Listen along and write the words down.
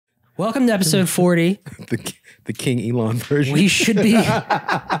Welcome to episode 40. The King Elon version. We should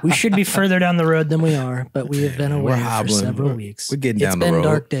be further down the road than we are, but we have been away for several weeks. We're getting down the road. It's been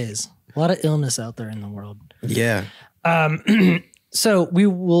dark days. A lot of illness out there in the world. Yeah. So we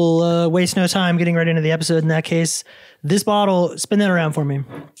will waste no time getting right into the episode. In that case, this bottle, spin that around for me.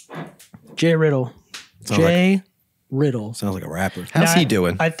 Jay Riddle. Riddle. Sounds like a rapper. How's he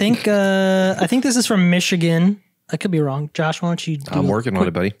doing? I think this is from Michigan. I could be wrong. Josh, why don't you do I'm working on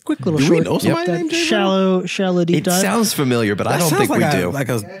it, buddy. Quick little Do short. we know somebody named Jay Shallow deep It dive. sounds familiar, but I don't think we do. He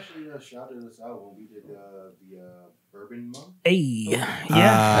actually shouted us out when we did the Bourbon Month. Hey.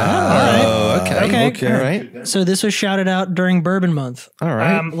 Yeah. Oh, okay. Okay. All right. So this was shouted out during Bourbon Month. All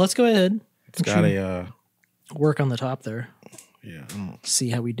right. Let's go ahead. It's got a Work on the top there. yeah. See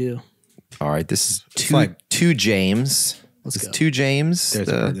how we do. All right. This is like- two James. Let's This is go. two James. There it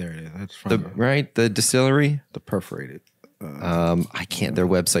is. That's from The distillery. the perforated. I can't. Their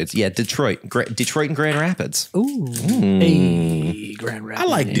websites. Yeah, Detroit and Grand Rapids. Ooh. Hey, Grand Rapids. I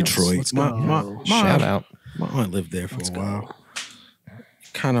like Let's Detroit. go. My Shout out. My aunt lived there for a while.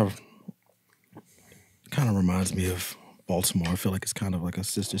 Kind of reminds me of Baltimore. I feel like it's kind of like a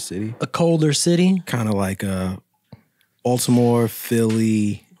sister city. A colder city. Kind of like Baltimore,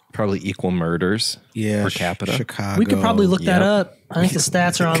 Philly. Probably equal murders. Yeah, per capita. Chicago. We could probably look that Yep. up. I think the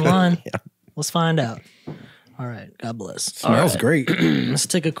stats are online. Let's find out. All right. God bless. Smells great. Let's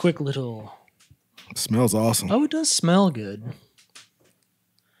take a quick little. Smells awesome. Oh, it does smell good.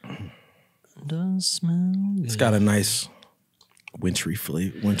 It does smell good. It's got a nice wintry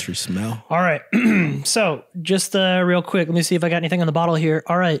smell. All right. So just real quick, let me see if I got anything on the bottle here.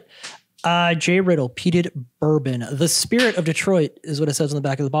 All right. Jay Riddle, peated bourbon. The spirit of Detroit is what it says on the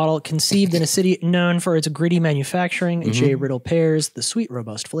back of the bottle. Conceived in a city known for its gritty manufacturing, Jay Riddle pairs the sweet,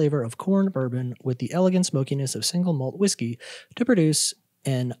 robust flavor of corn bourbon with the elegant smokiness of single malt whiskey to produce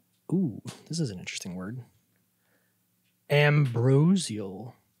an, this is an interesting word,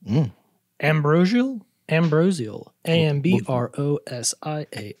 ambrosial. Ambrosial? Ambrosial. AMBROSIAL.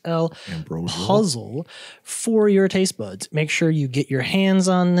 Puzzle for your taste buds. Make sure you get your hands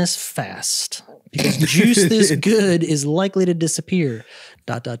on this fast because juice this good is likely to disappear. ...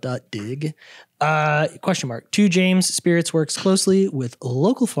 Dig. Question mark. Two James Spirits works closely with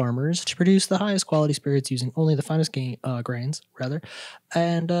local farmers to produce the highest quality spirits using only the finest grains, rather.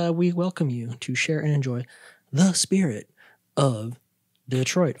 And we welcome you to share and enjoy the spirit of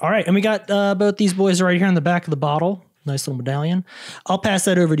Detroit. All right. And we got both these boys right here on the back of the bottle. Nice little medallion. I'll pass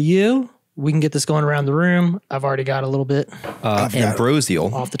that over to you. We can get this going around the room. I've already got a little bit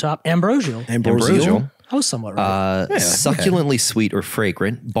Ambrosial. off the top. Ambrosial. Ambrosial. I was somewhat right. Succulently sweet or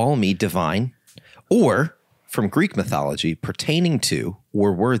fragrant, balmy, divine, or from Greek mythology, pertaining to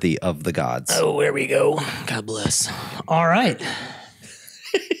or worthy of the gods. Oh, there we go. God bless. All right.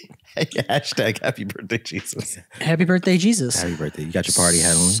 Hashtag happy birthday, Jesus. Happy birthday, Jesus. Happy birthday. You got your party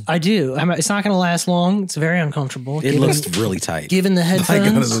hat on? I do. It's not going to last long. It's very uncomfortable. It looks really tight. Given the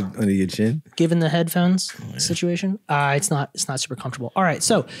headphones. Like under your chin. Given the headphones situation, it's not super comfortable. All right,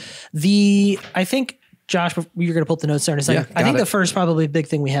 so I think Josh, you're going to pull up the notes there in a second. Yeah, I think got the it. first probably big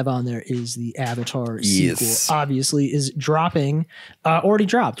thing we have on there is the Avatar Yes. sequel. Obviously, is dropping. Already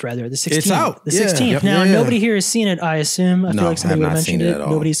dropped, rather the 16th. It's out. The Yeah. 16th. Yep. Now Yeah. nobody here has seen it. I assume. I feel No, like somebody I would have have not seen mentioned it it. at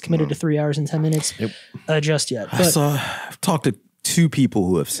all. Nobody's committed to 3 hours and 10 minutes just yet. But I've talked to two people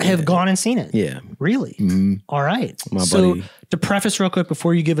who have seen have it. gone and seen it. Yeah. Really? All right. My so buddy- to preface real quick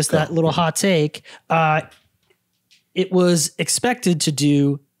before you give us that little hot take, it was expected to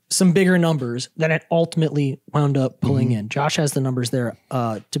do some bigger numbers than it ultimately wound up pulling in. Josh has the numbers there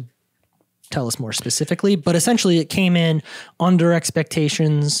to tell us more specifically, but essentially it came in under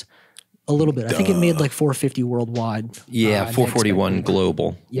expectations a little bit. I think it made like 450 worldwide. Yeah, and 441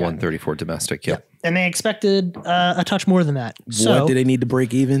 global, 134 domestic. Yep. and they expected a touch more than that. So, What do they need to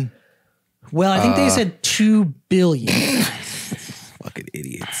break even? well, I think they said 2 billion. Fucking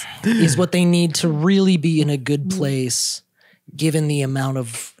idiots. is what they need to really be in a good place given the amount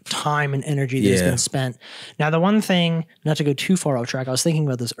of time and energy that's been spent. Now, the one thing, not to go too far off track, I was thinking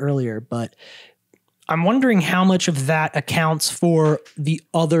about this earlier, but I'm wondering how much of that accounts for the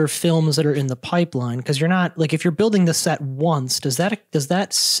other films that are in the pipeline. Because you're not, like, if you're building the set once, does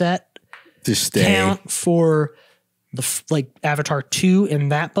that set Just stay. count for the Avatar 2 in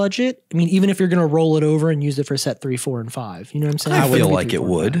that budget? I mean, even if you're going to roll it over and use it for set 3, 4, and 5, you know what I'm saying? I feel Maybe like 3, it 4,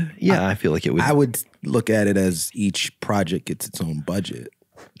 would. 5. Yeah, I feel like it would. I would look at it as each project gets its own budget.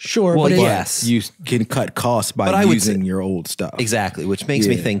 Sure, Well, but yes. You can cut costs by But I would using say- your old stuff. Exactly, which makes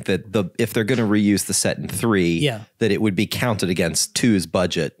me Yeah. think that if they're going to reuse the set in 3, that it would be counted against 2's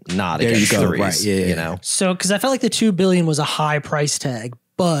budget, not There you against go, 3's. right, yeah. You know, So, because I felt like the $2 billion was a high price tag,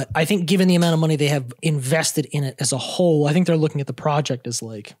 But I think given the amount of money they have invested in it as a whole, I think they're looking at the project as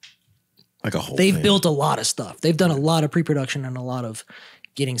like Like a whole they've thing. built a lot of stuff. They've done a lot of pre-production and a lot of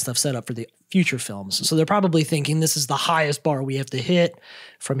getting stuff set up for the future films. So they're probably thinking this is the highest bar we have to hit.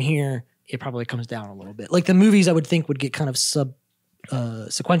 From here, it probably comes down a little bit. Like the movies I would think would get kind of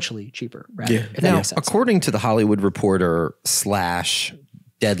sequentially cheaper. Rather, if that Now, makes sense. according to the Hollywood Reporter /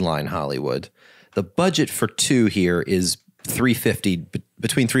 Deadline Hollywood, the budget for 2 here is between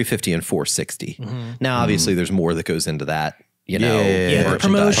 350 and 460. Now, obviously, there's more that goes into that. You know, the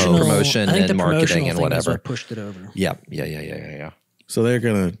merchandise, promotion I think the and marketing promotional and thing is whatever. what pushed it over. Yeah. So they're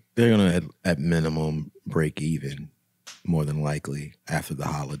gonna at minimum break even, more than likely after the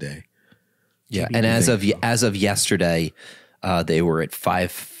holiday. Yeah, and as of yesterday, they were at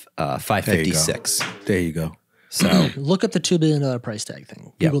 556. There you go. So Look up the $2 billion price tag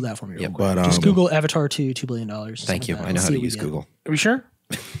thing. Google that for me. Real quick. But Just Google Avatar 2, $2 billion. thank you. Like that. I know Let's how see to what we use get. Google. Are we sure?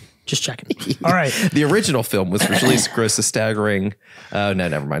 Just checking. All right. The original film was released gross a staggering. No,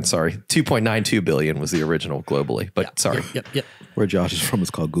 never mind. Sorry, 2.92 billion was the original globally. But sorry. Yep. Where Josh is from is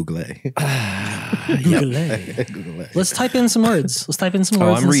called Google. Google. Let's type in some words. Let's type in some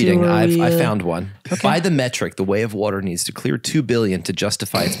words. I'm and see reading. where I we, found one. By the metric, The Way of Water needs to clear $2 billion to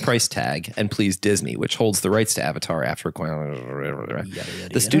justify its price tag and please Disney, which holds the rights to Avatar after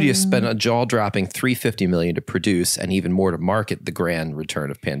the studio spent a jaw-dropping $350 million to produce and even more to market The Grand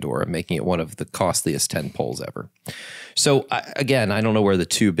Return of Pandora, making it one of the costliest 10 polls ever. So again, I don't know where the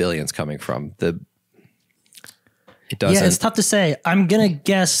 $2 billion is coming from. It doesn't. Yeah, it's tough to say. I'm gonna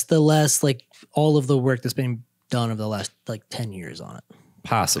guess the last all of the work that's been done over the last 10 years on it.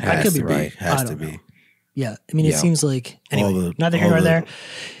 Possibly. That could be right. I Has to don't be. know. Yeah, I mean, it seems like anyway. Neither here all nor the- there.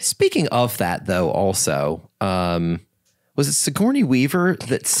 Speaking of that, though, also, was it Sigourney Weaver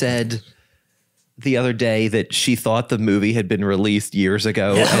that said the other day that she thought the movie had been released years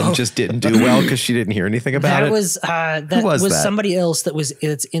ago and just didn't do well because she didn't hear anything about That it? was that was was that? somebody else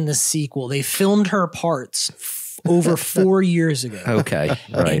it's in the sequel. They filmed her parts over 4 years ago. Okay, right.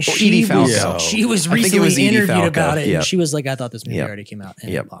 And Or she Edie was, Falco. she was I think it recently was Edie interviewed Falco. about it, Yep. and she was like, "I thought this movie Yep. already came out,"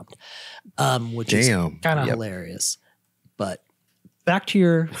 and Yep. it bombed, which is Damn. kind of Yep. hilarious. But back to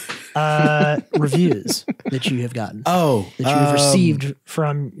your reviews that you have gotten, that you have received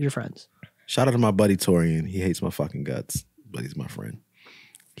from your friends. Shout out to my buddy Torian. He hates my fucking guts, but he's my friend.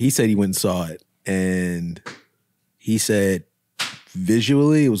 He said he went and saw it, and he said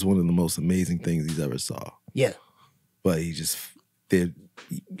visually it was one of the most amazing things he's ever saw. Yeah, But he just did,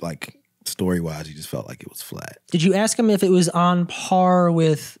 like, story-wise, he just felt like it was flat. did you ask him if it was on par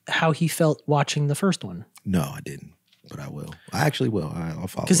with how he felt watching the first one? No, I didn't, but I will. I actually will. I'll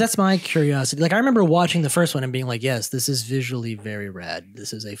follow. Because that's my curiosity. Like, I remember watching the first one and being like, yes, this is visually very rad.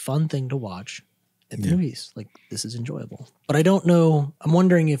 This is a fun thing to watch at the movies. Like, this is enjoyable. But I don't know. I'm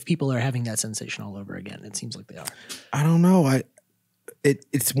wondering if people are having that sensation all over again. It seems like they are. I don't know.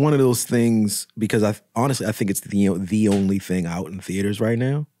 It's one of those things because honestly I think it's the only thing out in theaters right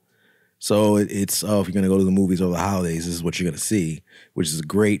now. So it's if you're gonna go to the movies over the holidays, this is what you're gonna see, which is a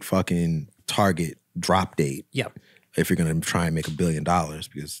great fucking target drop date. Yep. If you're gonna try and make $1 billion,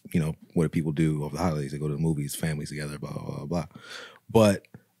 because what do people do over the holidays? They go to the movies, families together, blah blah blah blah. But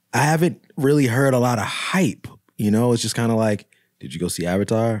I haven't really heard a lot of hype. It's just kind of like, did you go see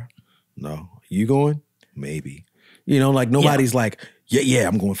Avatar? No. You going? Maybe. Like nobody's like, yeah,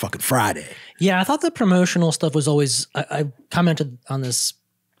 I'm going fucking Friday. Yeah, I thought the promotional stuff was always, I commented on this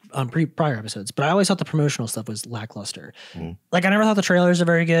on prior episodes, but I always thought the promotional stuff was lackluster. Like, I never thought the trailers are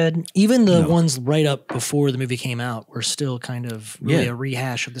very good. Even the ones right up before the movie came out were still kind of really a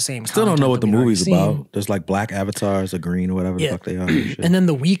rehash of the same Still don't know what the movie's about. about. There's like black avatars or green or whatever the fuck they are. And shit. And then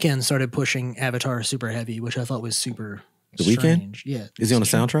The Weeknd started pushing Avatar super heavy, which I thought was super The Weeknd? strange. Yeah. Is he on the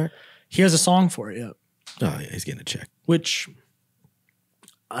soundtrack? He has a song for it, yeah. Oh yeah, he's getting a check. Which,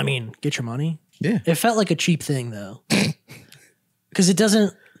 I mean, get your money. Yeah. It felt like a cheap thing, though. Because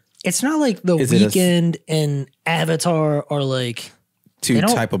it's not like The Is it a- Weeknd and Avatar are like, Two They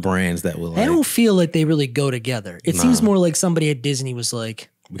don't- type of brands that will they like, don't feel like they really go together. It seems more like somebody at Disney was like,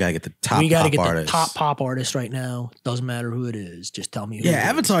 we gotta get the top we got to pop get artists. the top pop artist right now. Doesn't matter who it is. Just tell me who Yeah, it is.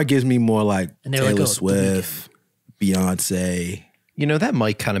 Avatar gives me more like And they were like, Taylor oh, The Swift, Beyonce. That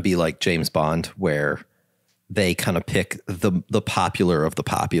might kind of be like James Bond, where they kind of pick the popular of the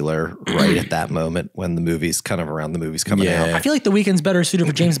popular right at that moment when the movie's kind of around the movie's coming Yeah. out. I feel like The Weeknd's better suited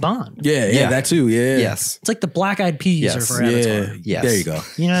for James Bond. Yeah, that too. Yeah. Yes. It's like the Black Eyed Peas Yes. are for Avatar. Yeah. Yes. There you go.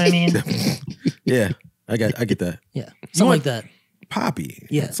 You know what I mean? Yeah. I get that. Yeah. Something like that. Poppy.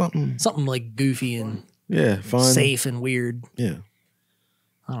 Yeah. Something. Something like goofy and Fun. safe and weird. Yeah.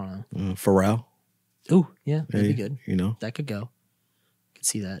 I don't know. Pharrell. Ooh, yeah, that'd be good. You know. That could go. could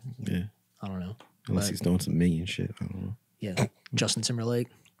see that. Yeah. I don't know. Unless he's doing some Minion shit. I don't know. Yeah. Justin Timberlake.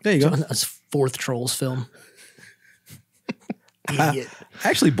 There you go. His fourth Trolls film. Idiot. I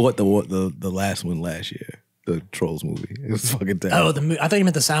actually bought the last one last year. The Trolls movie. It was fucking terrible. Oh, I thought you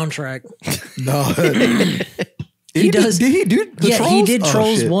meant the soundtrack. No. He does. Did he do the Trolls? He did Oh,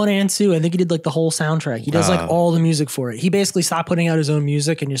 Trolls shit. 1 and 2. I think he did like the whole soundtrack. He does like all the music for it. He basically stopped putting out his own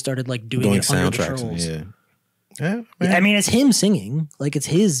music and just started like doing it under the Trolls. Yeah. Yeah, I mean, it's him singing. Like it's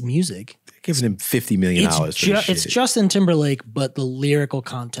his music. They're giving him $50 million for this shit. It's Justin Timberlake, but the lyrical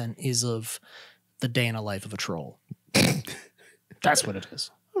content is of the day in a life of a troll. That's what it is.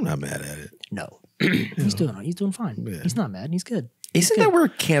 I'm not mad at it. No. He's doing fine. Yeah. He's not mad. He's good. Isn't that where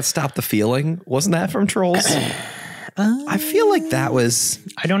Can't Stop the Feeling? Wasn't that from Trolls? I feel like that was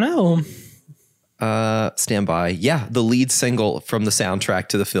I don't know. Stand By. Yeah, the lead single from the soundtrack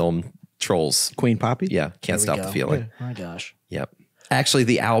to the film Trolls. Queen Poppy? Yeah, Can't Stop the Feeling. Oh my gosh. Yep. Actually,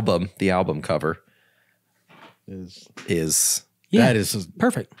 the album cover is Yeah. That is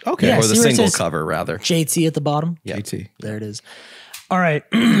Perfect. okay. Yeah, or the see where it single says cover rather. JT at the bottom. Yeah. JT. There it is. All right.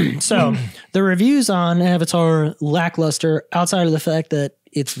 So the reviews on Avatar lackluster outside of the fact that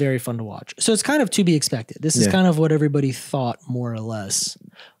it's very fun to watch. So it's kind of to be expected. This is kind of what everybody thought more or less.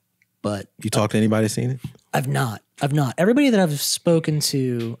 But You talked to anybody seen it? I've not. Everybody that I've spoken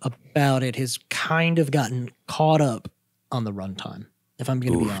to about it has kind of gotten caught up on the runtime, if I'm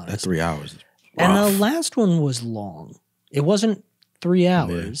going to be That honest. 3 hours. And the rough. last one was long. It wasn't 3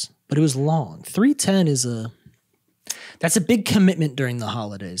 hours, but it was long. 310 that's a big commitment during the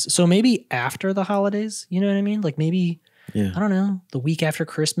holidays. So maybe after the holidays, you know what I mean? Like maybe, I don't know, the week after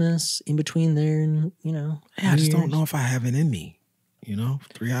Christmas, in between there, and I just New don't Year's. know if I have it in me.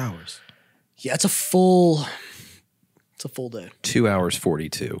 3 hours. Yeah, it's a full day. 2 hours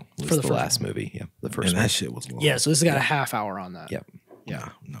 42 was For the the first last movie. Yeah, the first And one. that shit was long. Yeah, so this has got a half hour on that. Yep. Yeah.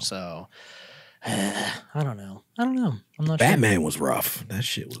 No. So I don't know. I'm not Batman was rough. That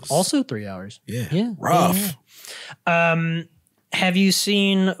shit was sure. Also 3 hours. yeah, rough. Yeah. Have you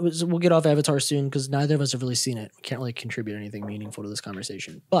seen, we'll get off Avatar soon because neither of us have really seen it. We can't really contribute anything meaningful to this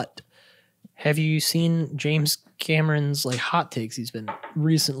conversation. But have you seen James Cameron's like hot takes he's been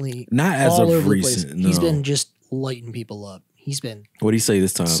recently? Not as all of over the recent, place? He's no. been just lighting people up. He's been What do you say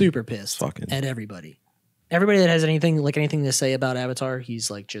this time? super pissed fucking- at everybody. Everybody that has anything to say about Avatar,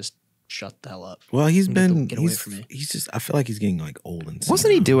 he's like, just shut the hell up. Well, he's been Get away from me. he's just I feel like he's getting like old and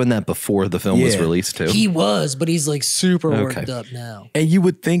Wasn't he doing that before the film was Yeah. released too? He was, but he's like super Okay. worked up now. And you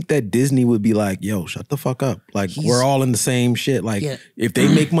would think that Disney would be like, yo, shut the fuck up. Like, we're all in the same shit. Like, Yeah. if they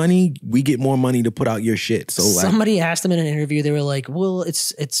make money, we get more money to put out your shit. So, like, Somebody asked him in an interview, they were like, well,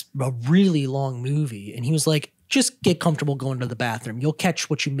 it's a really long movie. And he was like, just get comfortable going to the bathroom. You'll catch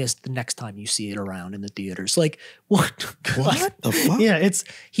what you missed the next time you see it around in the theaters. Like, what? what the fuck? Yeah,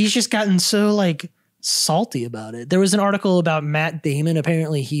 he's just gotten so like salty about it. There was an article about Matt Damon.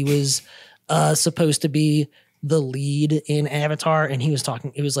 Apparently he was supposed to be the lead in Avatar, and he was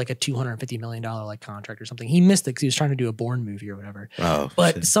talking, it was like a $250 million like contract or something. He missed it because he was trying to do a Bourne movie or whatever. Oh,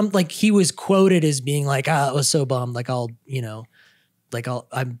 But shit. he was quoted as being like, I was so bummed.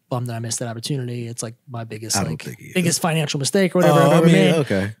 I'm bummed that I missed that opportunity. It's like my biggest I don't think he is. biggest financial mistake or whatever Oh, I've ever made.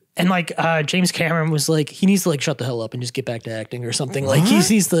 okay. And like James Cameron was like, he needs to like shut the hell up and just get back to acting or something. Like he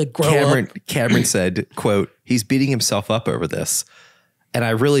needs to grow up. Cameron said, quote, he's beating himself up over this. And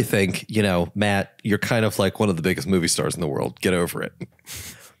I really think, Matt, you're kind of like one of the biggest movie stars in the world. Get over it.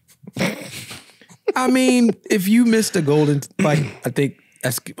 I mean, if you missed a golden, like, I think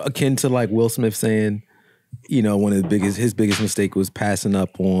that's akin to like Will Smith saying, one of his biggest mistake was passing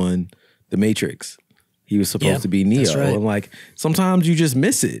up on The Matrix. He was supposed to be Neo. that's right. And like, sometimes you just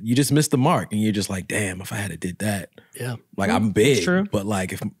miss it. You just miss the mark. And you're just like, damn, if I had did that. Yeah. Like, I'm big. true. But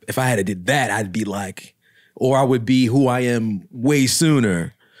like, if I had did that, I'd be like, or I would be who I am way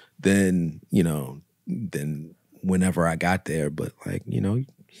sooner than, than whenever I got there. But like, you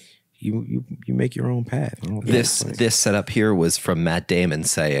make your own path. I don't think This setup here was from Matt Damon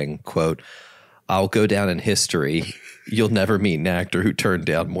saying, quote, I'll go down in history. You'll never meet an actor who turned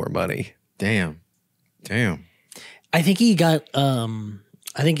down more money. Damn. I think he got, I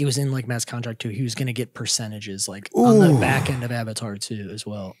think he was in like Matt's contract too. He was going to get percentages like on the back end of Avatar too as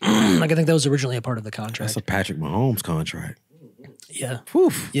well. Like I think that was originally a part of the contract. That's a Patrick Mahomes contract. Yeah.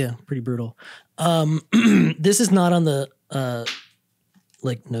 Oof. Yeah. Pretty brutal. This is not on the,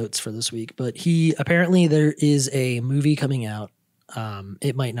 like notes for this week, but apparently there is a movie coming out.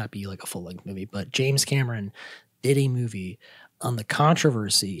 It might not be like a full length movie, but James Cameron did a movie on the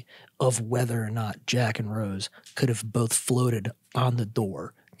controversy of whether or not Jack and Rose could have both floated on the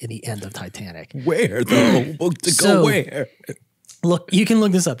door in the end of Titanic. Where though? To So- go where? Look, you can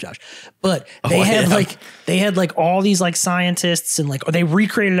look this up, Josh. But they had like all these like scientists and like they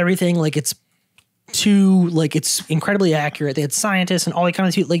recreated everything like it's incredibly accurate. They had scientists and all that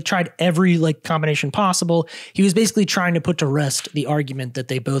kind of like tried every like combination possible. He was basically trying to put to rest the argument that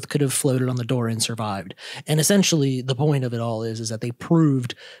they both could have floated on the door and survived. And essentially the point of it all is that they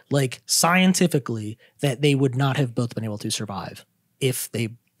proved like scientifically that they would not have both been able to survive if they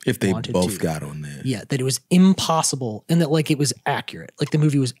both got on there. Yeah, that it was impossible and that like it was accurate. Like the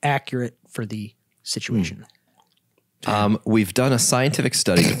movie was accurate for the situation. We've done a scientific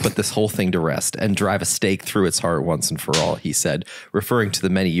study to put this whole thing to rest and drive a stake through its heart once and for all, he said, referring to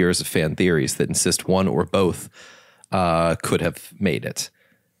the many years of fan theories that insist one or both could have made it.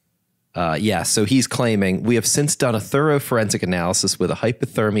 So he's claiming we have since done a thorough forensic analysis with a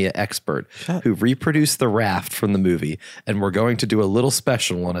hypothermia expert who reproduced the raft from the movie, and we're going to do a little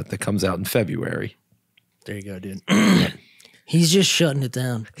special on it that comes out in February. There you go, dude. He's just shutting it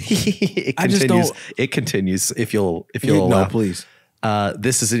down. It continues. If you'll allow. No, please.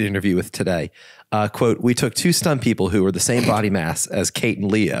 This is an interview with Today. Quote, we took two stunt people who were the same body mass as Kate and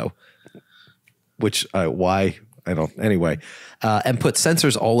Leo, which why? I don't. Anyway, and put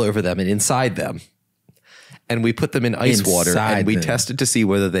sensors all over them and inside them. And we put them in ice water and we tested to see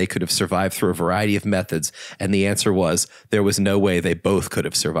whether they could have survived through a variety of methods. And the answer was there was no way they both could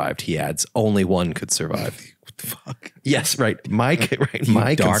have survived. He adds, only one could survive. What the fuck? Yes, right. My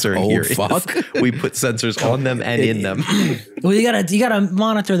concern here is we put sensors on them and in them. Well, you gotta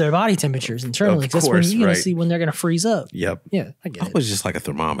monitor their body temperatures internally. Of That's course, when you gotta right. see when they're gonna freeze up. Yep. Yeah, I get That it. was just like a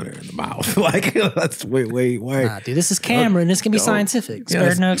thermometer in the mouth. Like that's wait. Nah, dude, this is camera and this can be scientific.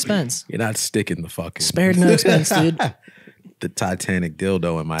 Spared no expense. You're not sticking the fucking Spared no expense, dude. the Titanic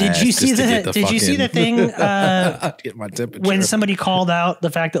dildo in my Did ass. you see that? Did you see the thing get my temperature when somebody called out the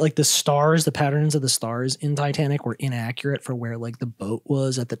fact that like the patterns of the stars in Titanic were inaccurate for where like the boat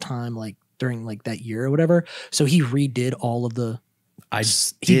was at the time, like during like that year or whatever? So he redid all of the.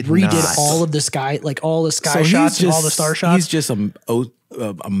 All of the sky, like all the sky shots and all the star shots. He's just a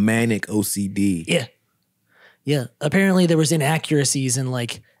manic OCD. Yeah. Yeah. Apparently there was inaccuracies in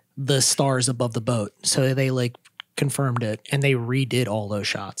like the stars above the boat. So they like confirmed it and they redid all those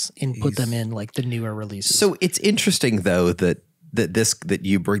shots and put them in like the newer releases. So it's interesting though that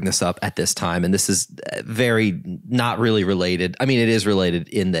you bring this up at this time, and this is very not really related. I mean, it is related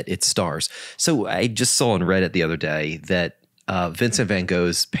in that it's stars. So I just saw on Reddit the other day that Vincent van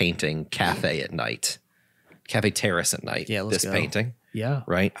Gogh's painting Cafe Terrace at Night. Yeah, let's go. Painting. Yeah.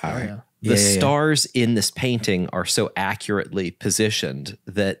 Right? Oh, yeah. The stars in this painting are so accurately positioned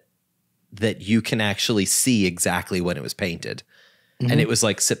that you can actually see exactly when it was painted. Mm-hmm. And it was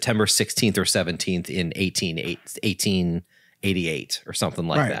like September 16th or 17th in 1888 or something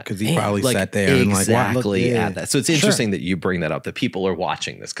like that. Because he probably like, sat there and like, exactly at that. So it's interesting that you bring that up, that people are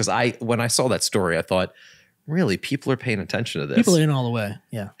watching this. Because when I saw that story, I thought, really, people are paying attention to this. People are in all the way.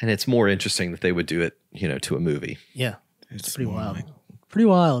 Yeah. And it's more interesting that they would do it, to a movie. Yeah. It's pretty wild. like, pretty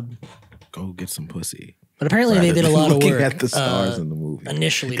wild. go get some pussy. But apparently they did a lot of work looking at the stars in the movie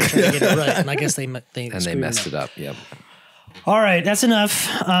initially to try to get it right. And I guess they messed it up. Yep. All right. That's enough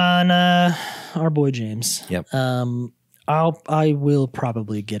on our boy James. Yep. I will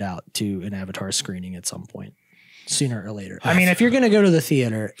probably get out to an Avatar screening at some point. Sooner or later. I mean, if you're going to go to the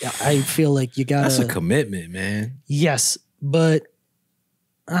theater, I feel like you got to... That's a commitment, man. Yes, but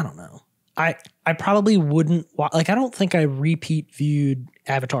I don't know. I probably wouldn't... I don't think I repeat viewed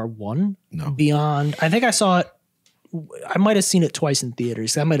Avatar 1 beyond... I think I saw it... I might have seen it twice in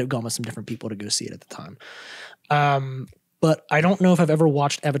theaters. I might have gone with some different people to go see it at the time. But I don't know if I've ever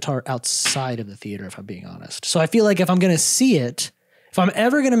watched Avatar outside of the theater, if I'm being honest. So I feel like if I'm going to see it, if I'm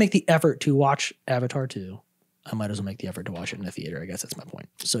ever going to make the effort to watch Avatar 2... I might as well make the effort to watch it in the theater. I guess that's my point.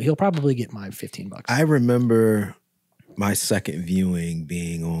 So he'll probably get my $15. I remember my second viewing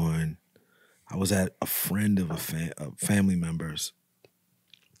being on, I was at a friend of a family member's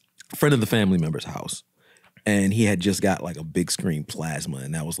house. And he had just got like a big screen plasma,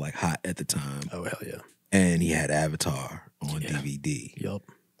 and that was like hot at the time. Oh, hell yeah. And he had Avatar on DVD. Yup.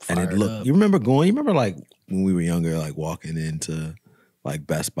 And it looked, you remember like when we were younger, like walking into like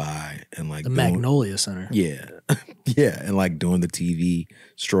Best Buy and like the Magnolia Center. Yeah. Yeah. And like doing the TV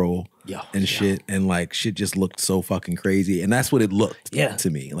stroll and shit. And like shit just looked so fucking crazy. And that's what it looked to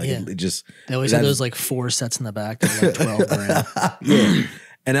me. Like it just. They always had those like 4 sets in the back that were like 12 grand. Yeah.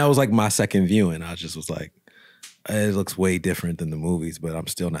 And that was like my second viewing. I just was like, it looks way different than the movies, but I'm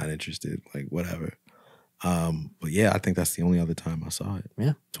still not interested. Like whatever. But yeah, I think that's the only other time I saw it.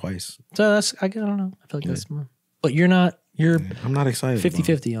 Yeah. Twice. So that's, I don't know. I feel like that's more. But you're I'm not excited.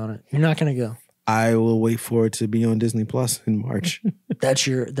 50-50 on it. You're not going to go. I will wait for it to be on Disney Plus in March. That's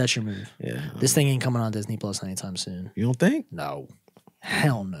your move. Yeah. This thing ain't coming on Disney Plus anytime soon. You don't think? No.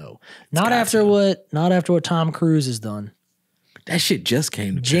 Hell no. Not after what Tom Cruise has done. That shit just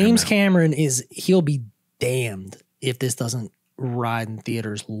came to James Paramount. Cameron he'll be damned if this doesn't ride in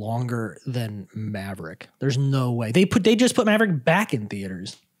theaters longer than Maverick. There's no way. They just put Maverick back in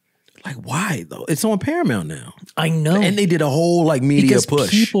theaters. Like, why though? It's on Paramount now. I know. And they did a whole like media because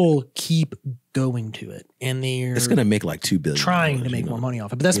push. People keep going to it, and they're It's gonna make like $2 billion. trying to make more money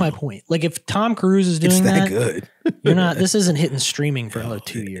off it. But that's my point. Like if Tom Cruise is doing It's that that, good. you're not. This isn't hitting streaming for another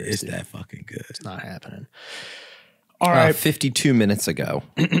 2 years. It's dude. that fucking good. It's not happening. All right. 52 minutes ago.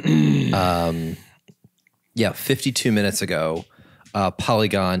 52 minutes ago,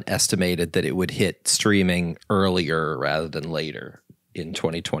 Polygon estimated that it would hit streaming earlier rather than later in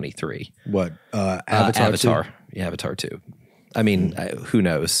 2023. What? Avatar. Yeah, Avatar 2. I mean, who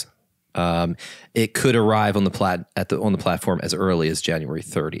knows? It could arrive on the platform as early as January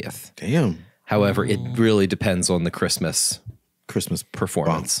 30th. Damn. However, it really depends on the Christmas Bomb.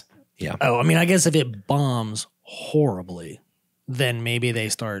 performance. Yeah. Oh, I mean, I guess if it bombs horribly, then maybe they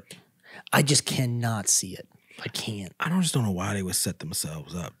start. I just cannot see it. I can't. I just don't know why they would set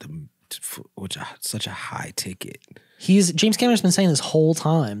themselves up for such a high ticket. James Cameron's been saying this whole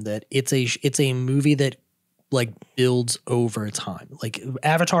time that it's a movie that like builds over time. Like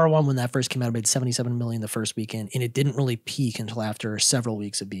Avatar 1, when that first came out, it made $77 million the first weekend, and it didn't really peak until after several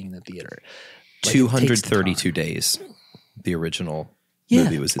weeks of being in the theater. Like, 232 days. The original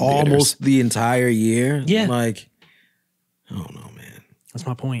movie was in theaters. Almost the entire year. Yeah. Like, I don't know, man. That's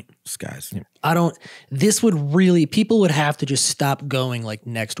my point. This guy's. This would really, people would have to just stop going like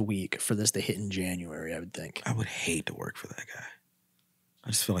next week for this to hit in January, I would think. I would hate to work for that guy. I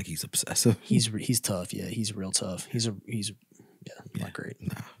just feel like he's obsessive. He's tough. Yeah, he's real tough. He's not great.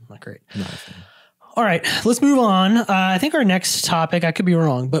 Not great. All right, let's move on. I think our next topic, I could be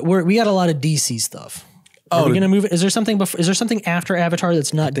wrong, but we got a lot of DC stuff. Are we gonna move? Is there something before? Is there something after Avatar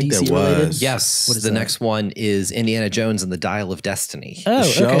that's not DC related? Yes. What is the that? next one is Indiana Jones and the Dial of Destiny. Oh,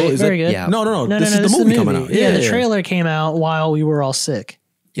 show? okay, Is very it? good. Yeah. No. This is the movie coming out. Yeah, the trailer came out while we were all sick.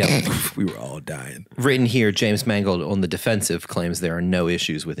 Yeah. We were all dying. Written here, James Mangold on the defensive claims there are no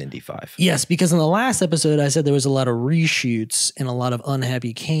issues with Indy 5. Yes, because in the last episode, I said there was a lot of reshoots and a lot of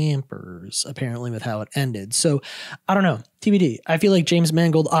unhappy campers, apparently, with how it ended. So, I don't know. TBD. I feel like James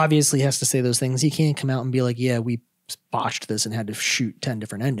Mangold obviously has to say those things. He can't come out and be like, yeah, we botched this and had to shoot 10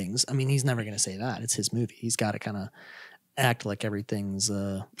 different endings. I mean, he's never going to say that. It's his movie. He's got to kind of act like everything's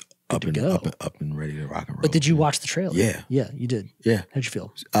Up and ready to rock and roll. But did you watch the trailer? Yeah. Yeah, you did. Yeah. How'd you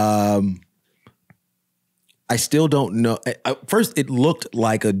feel? I still don't know. First, it looked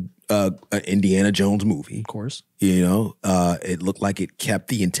like an Indiana Jones movie. Of course. You know, it looked like it kept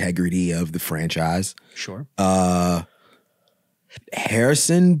the integrity of the franchise. Sure.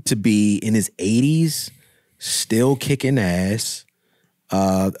 Harrison to be in his 80s, still kicking ass.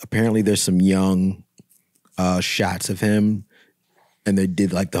 Apparently, there's some young shots of him, and they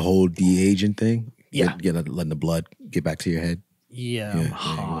did like the whole de-aging thing. Yeah. Letting the blood get back to your head. Yeah, I'm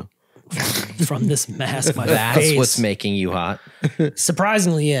hot. From this mask, my That's face. what's making you hot.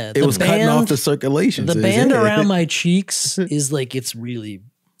 Surprisingly, yeah. It was cutting off the circulation. The to his band head. around my cheeks is like, it's really,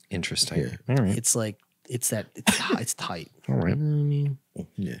 Interesting. Yeah. All right. it's like, it's tight. All right. You know what I mean?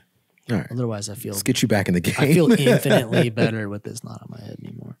 Yeah. All right. Otherwise, I feel Let's get you back in the game. I feel infinitely better with this not on my head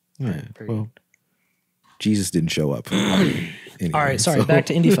anymore. Yeah. Very Well, Jesus didn't show up. Anyway, All right, sorry. so- Back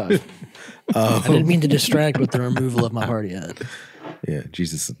to Indy 5. I didn't mean to distract with the removal of my party hat. Yeah,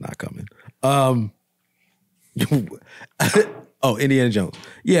 Jesus is not coming. Indiana Jones.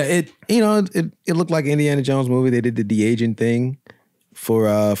 Yeah, it looked like an Indiana Jones movie. They did the de-aging thing for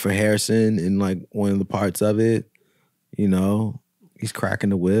Harrison in like one of the parts of it. You know, he's cracking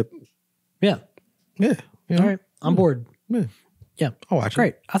the whip. Yeah. Yeah. You know? All right. I'm bored. Yeah. Yeah. I'll watch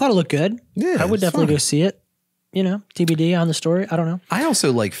Great. I thought it looked good. Yeah, I would it's definitely fine. go see it. You know, TBD on the story. I don't know. I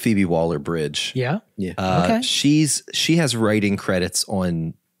also like Phoebe Waller-Bridge. Yeah. Yeah. Okay. She has writing credits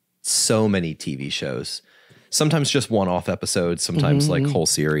on so many TV shows. Sometimes just one-off episodes, sometimes like whole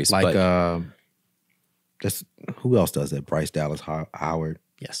series. Like but just who else does that? Bryce Dallas Howard.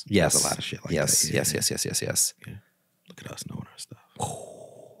 Yes. yes, There's a lot of shit like yes, that. yes, Yeah. yes. Look at us knowing our stuff.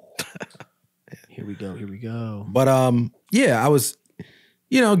 Here we go. But yeah, I was,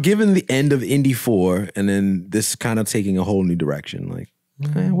 given the end of Indy 4 and then this kind of taking a whole new direction, like,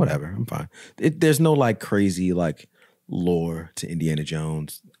 whatever, I'm fine. There's no like crazy like lore to Indiana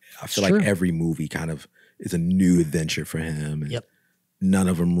Jones. I feel True. like every movie kind of is a new adventure for him. And Yep. none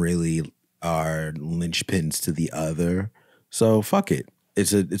of them really are linchpins to the other. So fuck it.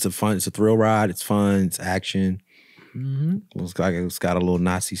 It's a thrill ride. It's fun. It's action. It's got a little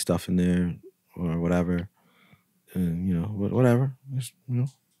Nazi stuff in there or whatever, and whatever. Just,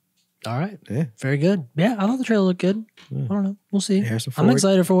 All right. Yeah. Very good. Yeah, I thought the trailer looked good. Yeah. I don't know. We'll see. Harrison I'm Ford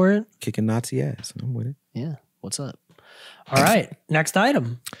excited for it. kicking Nazi ass. I'm with it. Yeah. What's up? All right. Next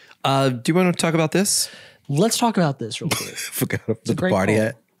item. Do you want to talk about this? Let's talk about this real quick. Forgot a about the great party call.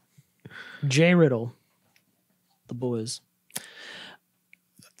 at. Jay Riddle. The boys.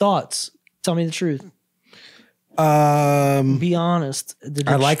 Thoughts. Tell me the truth. Be honest.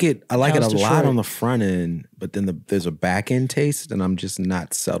 I like it. I like it a How's lot Detroit? on the front end, but then there's a back end taste, and I'm just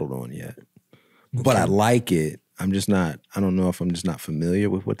not settled on yet. But I like it. I'm just not. I don't know if I'm just not familiar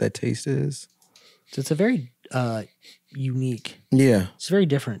with what that taste is. So it's a very unique. Yeah, It's very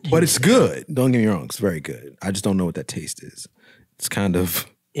different. but it's good. Don't get me wrong. It's very good. I just don't know what that taste is. It's kind of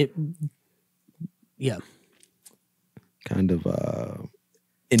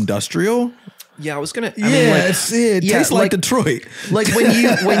industrial. Yeah, I was gonna. It tastes like Detroit. Like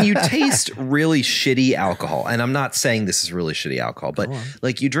when you taste really shitty alcohol, and I'm not saying this is really shitty alcohol, but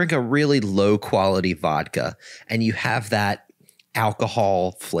like you drink a really low quality vodka and you have that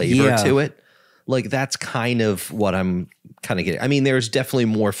alcohol flavor to it. Like that's kind of what I'm kind of getting. I mean, there's definitely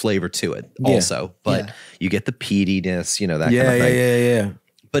more flavor to it also, but you get the peatiness, that kind of thing. Yeah.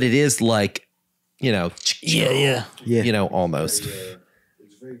 But it is like, yeah. Almost.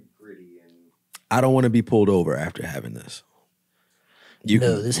 It's very gritty and I don't want to be pulled over after having this.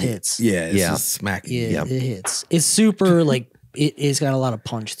 This hits. Yeah, it's just smacking. Yeah, it hits. It's super it's got a lot of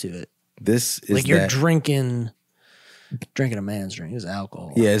punch to it. This is Like you're drinking a man's drink. This is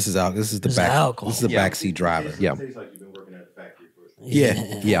alcohol. Yeah, this is alcohol. This is the back. alcohol. This is the backseat driver. Yeah. it tastes like you've been working at a factory for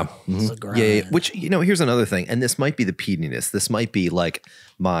Yeah. It's a grind. Yeah. Which, here's another thing. And this might be the peatiness. This might be like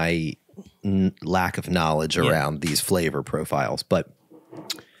my lack of knowledge around these flavor profiles, but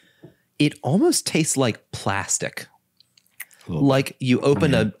it almost tastes like plastic. Like you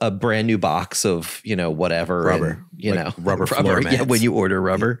open a brand new box of, whatever. Rubber. And, Like rubber floor Yeah, mats. when you order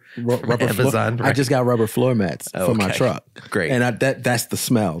rubber from Rubber Amazon. floor. I just got rubber floor mats for my Okay. truck. Great. And that's the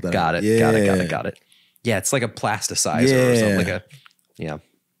smell. Got it. Got it. Yeah, it's like a plasticizer or something.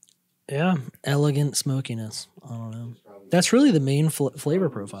 Yeah. Elegant smokiness. I don't know. That's really the main flavor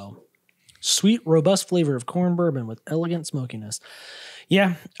profile. Sweet, robust flavor of corn bourbon with elegant smokiness.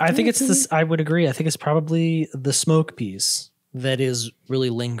 Yeah, I think it's this. I would agree. I think it's probably the smoke piece that is really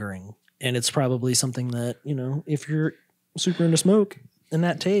lingering. And it's probably something that, if you're super into smoke and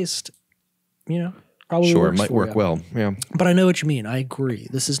that taste, probably Sure, it works might for work you. well. Yeah. But I know what you mean. I agree.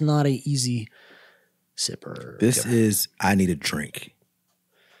 This is not a easy sipper. This is, I need a drink.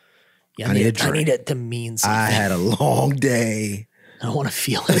 Yeah, I need a I drink. need it to mean something. I had a long day. I don't want to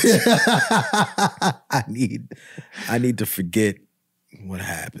feel it. I need to forget what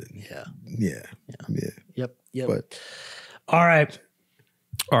happened. Yeah. Yeah. Yep. But All right.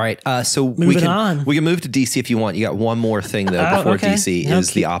 So Moving on. We can move to DC if you want. You got one more thing though before okay. DC Now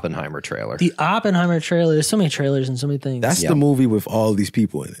is the Oppenheimer trailer. The Oppenheimer trailer. There's so many trailers and so many things. that's the movie with all these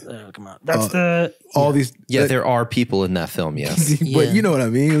people in it. Oh, come on. That's All these. there are people in that film. Yes. But you know what I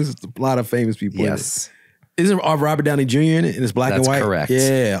mean? There's a lot of famous people Yes. in it. Isn't Robert Downey Jr. in it? And it's black That's and white? correct.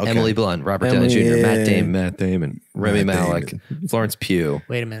 Yeah. Okay. Emily Blunt, Robert Downey Jr., Emily, Matt Damon, Rami Malek, Florence Pugh.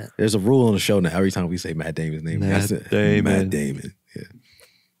 Wait a minute. There's a rule on the show now. Every time we say Matt Damon's name, Matt that's it. Damon. Matt Damon. Yeah.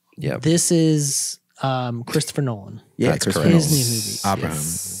 Yeah. This is Christopher Nolan. Yeah, That's Christopher correct. Nolan. His new movie. Oppenheimer.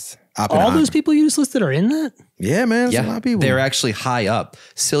 Yes. Oppenheimer. All those people you just listed are in that? Yeah, man. There's a lot of people. They're actually high up.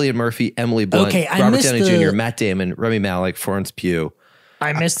 Cillian Murphy, Emily Blunt, Okay, I Robert missed Downey the- Jr., Matt Damon, Rami Malek, Florence Pugh.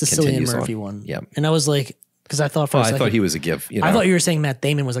 I missed the Cillian continues Murphy on. one. Yeah. And I was like, because I thought for Oh, a I second. thought he was a give. I thought you were saying Matt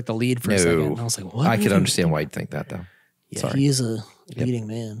Damon was like the lead for a second. And I was like, what? I could understand why you'd think that though. Yeah, Sorry. he is a leading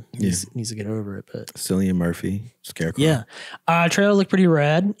man. He needs to get over it. But Cillian Murphy, Scarecrow. yeah. Trailer looked pretty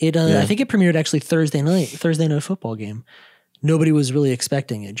rad. I think it premiered actually Thursday night football game. Nobody was really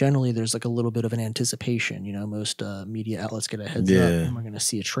expecting it. Generally, there's like a little bit of an anticipation. Most media outlets get a heads up and we're going to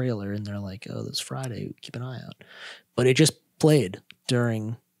see a trailer and they're like, oh, this Friday, keep an eye out. But it just played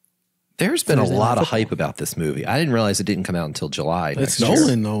during. There's been Thursday a lot Night of hype about this movie. I didn't realize it didn't come out until July. It's next year.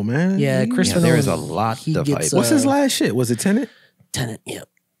 Nolan, though, man. Yeah, Christopher there is Nolan, a lot he of gets, hype. What's his last shit? Was it Tenet? Tenet. Yep.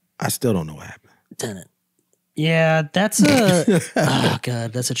 I still don't know what happened. Tenet. Yeah, that's a oh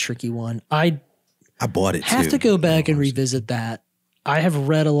god, that's a tricky one. I bought it have too. to go back and revisit that. I have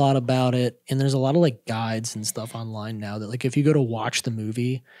read a lot about it, and there's a lot of like guides and stuff online now that like if you go to watch the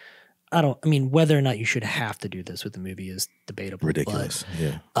movie, I mean whether or not you should have to do this with the movie is debatable. Ridiculous. But,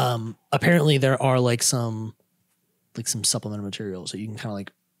 yeah. apparently there are like some supplemental materials that you can kind of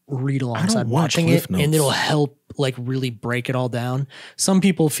like read alongside watching it, and it'll help like really break it all down. Some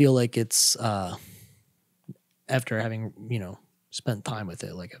people feel like it's after having, you know, spent time with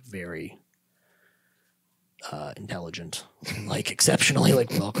it, like a very intelligent, like exceptionally like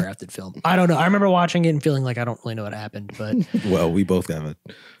well-crafted film. I don't know. I remember watching it and feeling like I don't really know what happened, but well, we both got a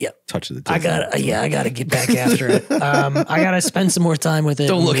touch of the taste. I gotta get back after it. I gotta spend some more time with it.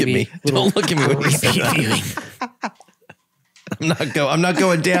 Don't look at me. Don't look at me when you say that. I'm not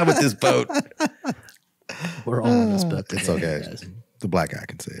going down with this boat. We're all in this boat. It's okay. Guys. The black guy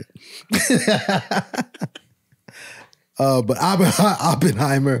can say it. But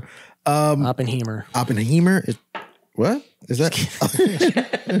Oppenheimer. Oppenheimer. What is that?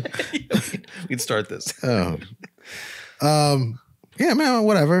 We can start this. Oh. Yeah, man,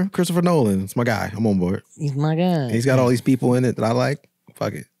 whatever. Christopher Nolan. It's my guy. I'm on board. He's my guy. He's got all these people in it that I like.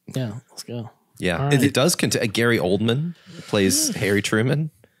 Fuck it. Yeah, let's go. Yeah, right. it does contain. Gary Oldman plays Harry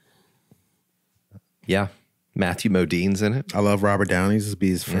Truman. Yeah, Matthew Modine's in it. I love Robert Downey. This will be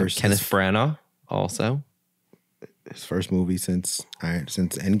his first. Kenneth Branagh also. His first movie since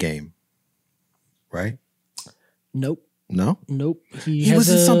Endgame, right? Nope. No? Nope. He was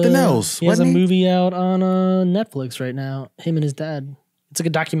in something else. He has a movie out on Netflix right now. Him and his dad. It's like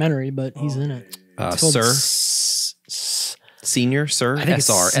a documentary, but he's in it. Sir? Senior, sir? I think it's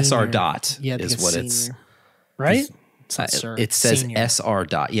SR. senior. SR dot is what senior. it's. Right? It's not sir. It says Senior. SR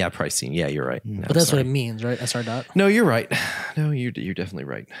dot. Yeah, probably senior. Yeah, you're right. No, But that's what it means, right? SR dot. No, you're right. No, you're definitely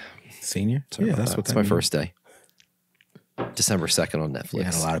right. Senior? Sorry Yeah, that's my first day. December 2nd on Netflix. You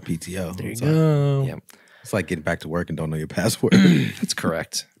had a lot of PTO. There you go. Yeah. It's like getting back to work and don't know your password. That's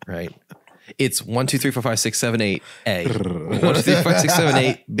correct. Right. It's 1, 2, 3, 4, 5, 6, 7, 8 A. 1, 2, 3, 4, 5, 6, 7,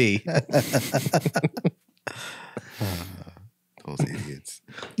 8 B. Those idiots.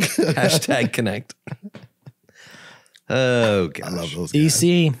 Hashtag connect. Oh gosh. I love those guys.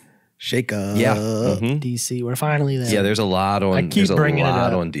 DC. Shake up. Yeah. DC. We're finally there. Yeah, there's a lot on. I keep there's a bringing it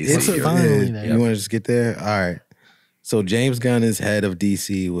lot up. on DC. It's here. finally there. You want to just get there? All right. So James Gunn is head of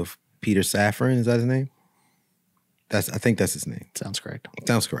DC with Peter Safran. Is that his name? I think that's his name. Sounds correct.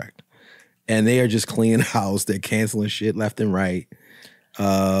 Sounds correct. And they are just cleaning house. They're canceling shit left and right.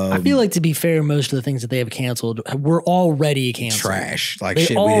 I feel like, to be fair, most of the things that they have canceled were already canceled. Trash. Like They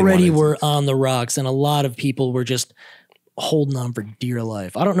shit already we didn't were on the rocks, and a lot of people were just holding on for dear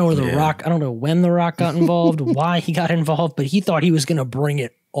life. I don't know where the Rock, I don't know when the Rock got involved, why he got involved, but he thought he was going to bring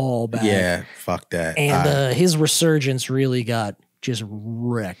it all back. Yeah, fuck that. And his resurgence really got just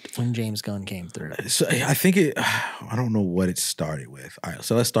wrecked when James Gunn came through. So I think I don't know what it started with. All right,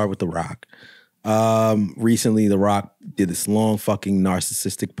 so let's start with The Rock. Recently, The Rock did this long fucking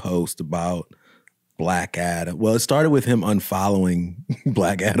narcissistic post about Black Adam. Well, it started with him unfollowing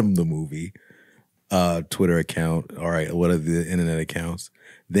Black Adam, the movie, Twitter account. All right, what are the internet accounts?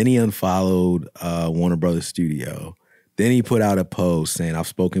 Then he unfollowed Warner Brothers Studio. Then he put out a post saying, I've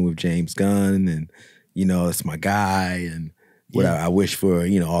spoken with James Gunn and, you know, it's my guy and what I wish for,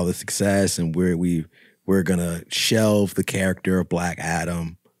 you know, all the success, and we're gonna shelve the character of Black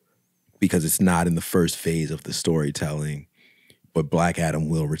Adam because it's not in the first phase of the storytelling, but Black Adam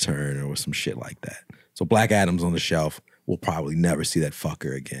will return or some shit like that. So Black Adam's on the shelf. We'll probably never see that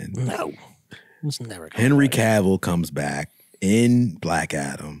fucker again. No. It's never coming Henry back. Cavill comes back in Black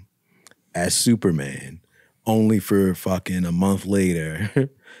Adam as Superman, only for fucking a month later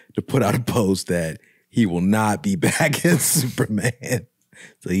to put out a post that he will not be back as Superman.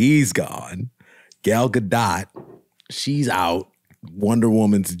 So he's gone. Gal Gadot, she's out. Wonder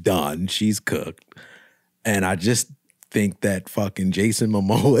Woman's done. She's cooked. And I just think that fucking Jason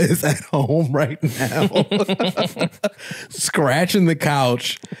Momoa is at home right now, scratching the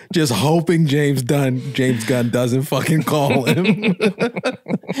couch, just hoping James Gunn doesn't fucking call him.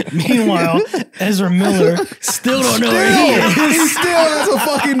 Meanwhile, Ezra Miller still don't know where he is. He still has a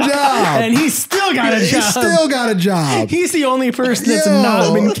fucking job. And he's still got a job. He's still got a job. He's the only person that's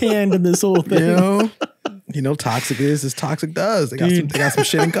not been canned in this whole thing. You know, toxic is as toxic does. They got some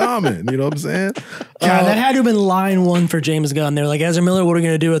shit in common. You know what I'm saying? God, that had to have been line one for James Gunn. They're like, Ezra Miller, what are we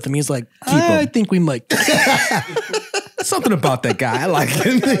going to do with him? He's like, I think we might. Something about that guy. I like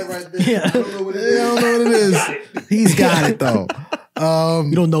him. Yeah. I don't know what it I is. don't know what it is. He's got it though.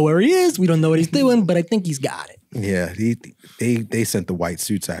 We don't know where he is. We don't know what he's doing, but I think he's got it. Yeah, they sent the white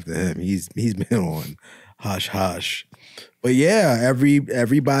suits after him. He's been on hush hush. But yeah,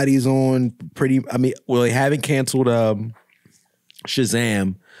 everybody's on pretty. I mean, well, they haven't canceled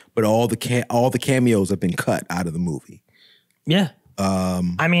Shazam, but all the cameos have been cut out of the movie. Yeah.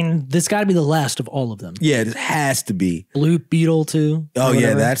 I mean, this got to be the last of all of them. Yeah, it has to be. Blue Beetle too. Oh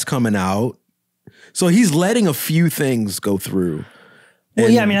yeah, that's coming out. So he's letting a few things go through. Well,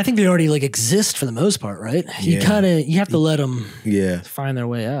 yeah, I mean, I think they already like exist for the most part, right? You have to let them find their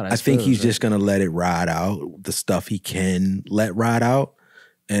way out. I think he's just going to let it ride out, the stuff he can let ride out,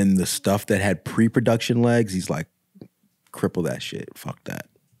 and the stuff that had pre-production legs, he's like, cripple that shit. Fuck that.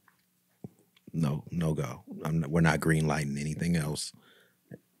 No go. We're not green lighting anything else.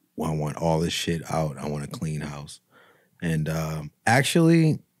 I want all this shit out. I want a clean house. And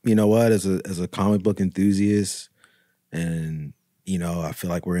actually, you know what? As a comic book enthusiast, and you know, I feel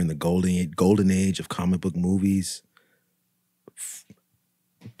like we're in the golden age of comic book movies.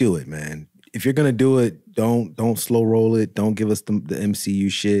 Do it, man. If you're gonna do it, don't slow roll it. Don't give us the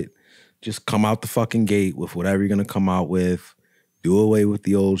MCU shit. Just come out the fucking gate with whatever you're gonna come out with. Do away with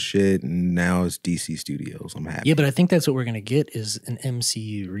the old shit, and now it's DC Studios. I'm happy. Yeah, but I think that's what we're gonna get is an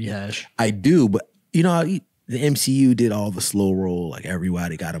MCU rehash. I do, but you know, the MCU did all the slow roll, like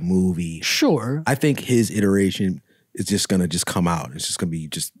everybody got a movie. Sure. I think his iteration is just gonna come out. It's just gonna be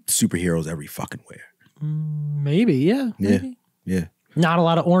just superheroes every fucking where. Maybe, yeah. Maybe. Yeah. Not a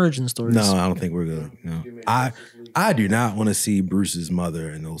lot of origin stories. No, I don't think we're gonna. No. I do not want to see Bruce's mother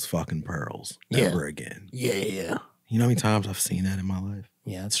and those fucking pearls ever again. Yeah. You know how many times I've seen that in my life?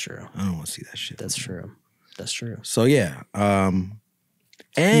 Yeah, that's true. I don't want to see that shit. That's true. That's true. So yeah. And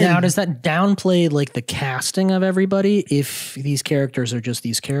now, does that downplay like the casting of everybody if these characters are just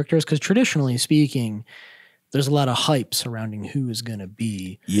these characters? Because traditionally speaking, there's a lot of hype surrounding who is going to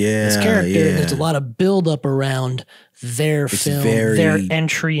be this character. Yeah. There's a lot of buildup around their film, their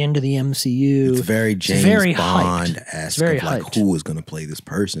entry into the MCU. It's very James Bond-esque of like who is going to play this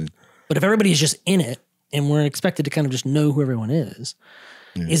person. But if everybody is just in it and we're expected to kind of just know who everyone is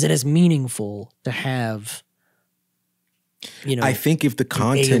it as meaningful to have, you know, I think if the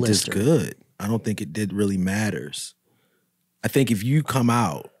content is good, I don't think it really matters. I think if you come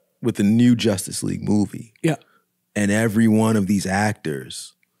out with a new Justice League movie, and every one of these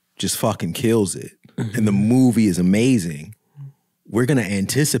actors just fucking kills it, and the movie is amazing, we're gonna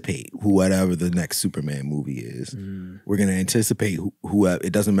anticipate whatever the next Superman movie is. We're gonna anticipate whoever.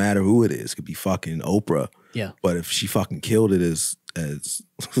 It doesn't matter who it is. It could be fucking Oprah. Yeah. But if she fucking killed it as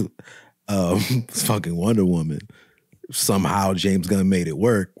fucking Wonder Woman, somehow James Gunn made it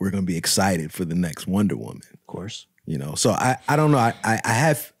work, we're gonna be excited for the next Wonder Woman. Of course. You know, so I don't know.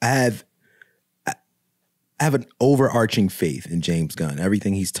 I have an overarching faith in James Gunn.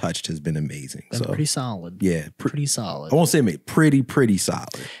 Everything he's touched has been amazing. Been pretty solid. Yeah, pretty solid. I won't say pretty solid.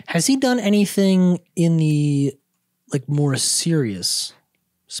 Has he done anything in the like more serious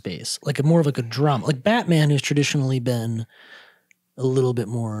space, like more of like a drama? Like Batman has traditionally been a little bit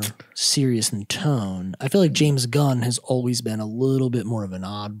more serious in tone. I feel like James Gunn has always been a little bit more of an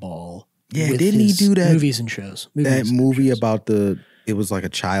oddball. Yeah, didn't he do that movies and shows? About it was like a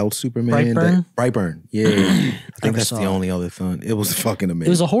child Superman. Brightburn. Yeah. I think that's the only other thing. It was fucking amazing. It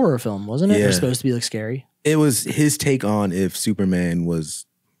was a horror film, wasn't it? Yeah. It was supposed to be like scary. It was his take on if Superman was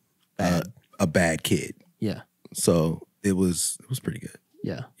a bad kid. Yeah. So it was pretty good.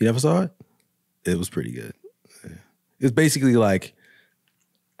 Yeah. You never saw it? It was pretty good. Yeah. It was basically like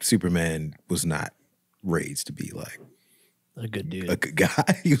Superman was not raised to be like a good dude, a good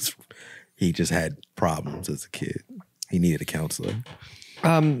guy. He just had problems as a kid. He needed a counselor.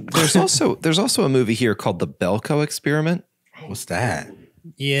 There's also a movie here called The Belko Experiment. What's that?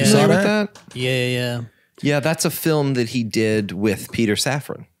 Yeah, you saw that? Yeah. That's a film that he did with Peter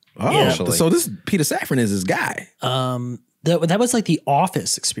Safran. Oh, yeah. So this Peter Safran is his guy. That was like the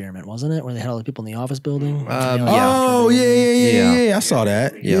Office experiment, wasn't it? Where they had all the people in the office building. Yeah. I saw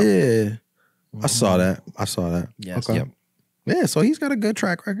that. Yeah. I saw that. Yes. Okay. Yeah. So he's got a good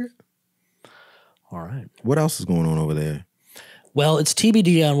track record. All right. What else is going on over there? Well, it's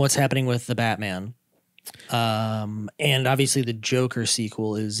TBD on what's happening with the Batman. And obviously the Joker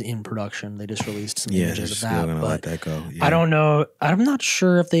sequel is in production. They just released some images of that. Still gonna let that go. Yeah. I don't know. I'm not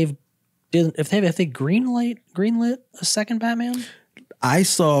sure if they greenlit a second Batman. I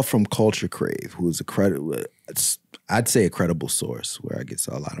saw from Culture Crave, who is I'd say a credible source where I get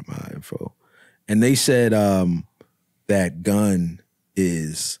a lot of my info, and they said that Gunn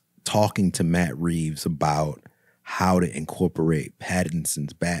is talking to Matt Reeves about how to incorporate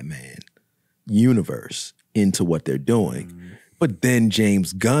Pattinson's Batman universe into what they're doing. But then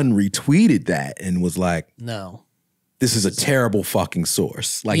James Gunn retweeted that and was like, no, this is a terrible fucking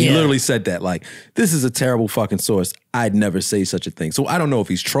source. Like he literally said that, like, this is a terrible fucking source. I'd never say such a thing. So I don't know if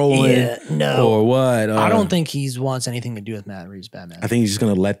he's trolling or what. I don't think he wants anything to do with Matt Reeves' Batman. I think he's just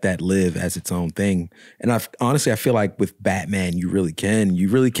going to let that live as its own thing. And honestly, I feel like with Batman, you really can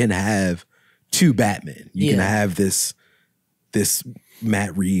have two Batmen. You can have this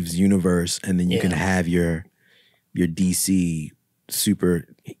Matt Reeves universe, and then you can have your DC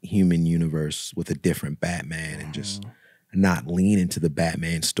superhuman universe with a different Batman and just not lean into the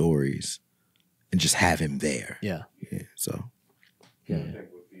Batman stories and just have him there. Yeah. So. I think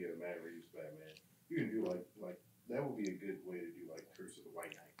with the Matt Reeves Batman, you can do like that would be a good way to do like Curse of the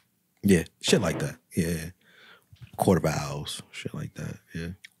White Knight. Yeah, shit like that. Yeah. Court of Owls, shit like that. Yeah.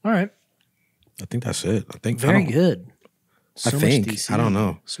 All right. I think that's it. I think Very good. So much think. DC. I don't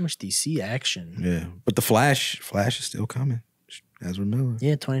know. So much DC action. Yeah. But the Flash is still coming. Ezra Miller.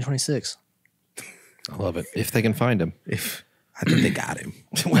 Yeah, 2026. I love it. If they can find him. I think they got him.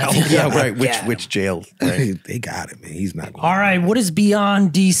 Well, yeah, right. Which jail? Right. They got him, man. He's not going. All right, what is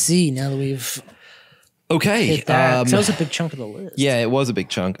beyond DC now that we've Okay. hit that? 'Cause that was a big chunk of the list. Yeah, it was a big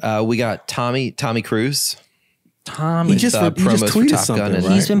chunk. We got Tommy Cruise. Tommy. He just tweeted something,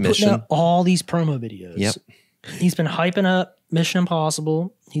 right? He's been putting Mission. out all these promo videos. Yep. He's been hyping up Mission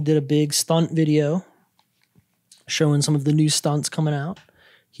Impossible. He did a big stunt video showing some of the new stunts coming out.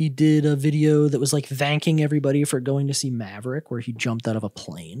 He did a video that was like thanking everybody for going to see Maverick, where he jumped out of a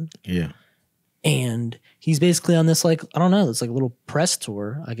plane. Yeah. And he's basically on this, like, I don't know, it's like a little press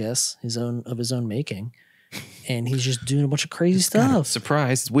tour, I guess, his own making. And he's just doing a bunch of crazy stuff.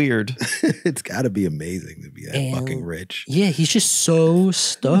 Surprise. It's weird. It's got to be amazing to be that fucking rich. Yeah, he's just so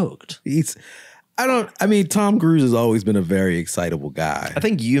stoked. Tom Cruise has always been a very excitable guy. I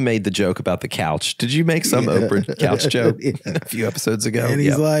think you made the joke about the couch. Did you make some Oprah couch joke a few episodes ago? And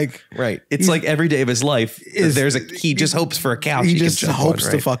he's like, right. It's like every day of his life. He just hopes for a couch. He can just jump hopes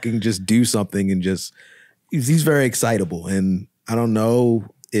on, to right? fucking just do something and just, he's very excitable. And I don't know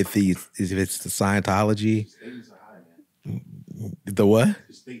if it's the Scientology. Statins are high, man. The what?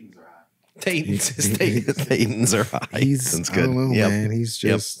 His statins are high. Thetans are high. That's I good. don't know, Yep. man. He's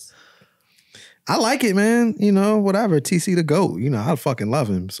just, I like it, man. You know, whatever. TC the GOAT. You know, I fucking love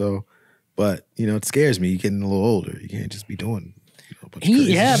him. So, but you know, it scares me. You're getting a little older. You can't just be doing. A bunch of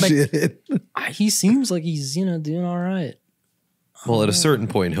crazy shit. He seems like he's, doing all right. Well, at a certain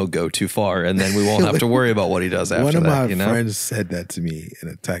point, he'll go too far, and then we won't have to worry about what he does after One of that. my friends said that to me in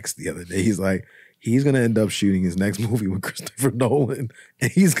a text the other day. He's like, he's gonna end up shooting his next movie with Christopher Nolan,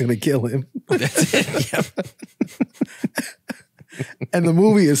 and he's gonna kill him. That's it. Yep. And the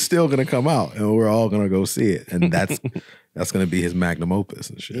movie is still gonna come out, and we're all gonna go see it, and that's gonna be his magnum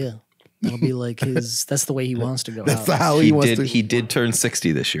opus and shit. Yeah. That'll be like that's the way he wants to go That's out. how he wants to. He did turn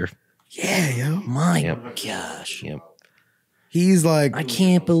 60 this year. Yeah, yo. My gosh. Yep. He's like, I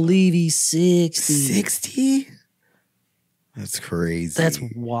can't believe he's 60. 60? That's crazy. That's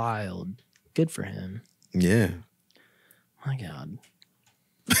wild. Good for him. Yeah. My God.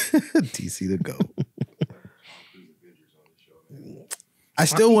 TC the GOAT. I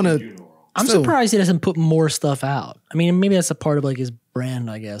still want to. I'm surprised he doesn't put more stuff out. I mean, maybe that's a part of like his brand,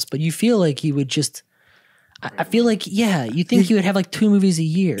 I guess. But you feel like he would just. I feel like, yeah, you think he would have like 2 movies a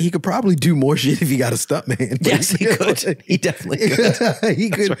year. He could probably do more shit if he got a stuntman. Yes, he could. He definitely could.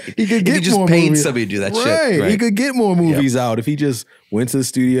 he could. Right. He could If get he just more paid movies. somebody to do that right. shit. Right. He could get more movies out if he just went to the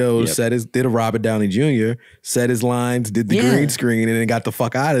studio, did a Robert Downey Jr., said his lines, did the green screen, and then got the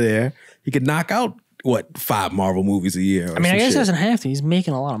fuck out of there. He could knock out 5 Marvel movies a year. I mean, I guess he doesn't have to. He's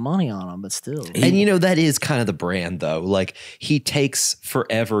making a lot of money on them, but still. And that is kind of the brand, though. Like, he takes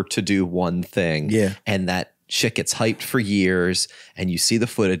forever to do one thing. Yeah. And that shit gets hyped for years, and you see the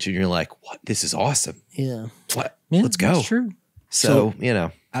footage, and you're like, "What? This is awesome! Yeah. What? Yeah, Let's go!" That's true. So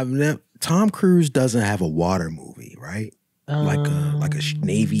Tom Cruise doesn't have a water movie, right? Like a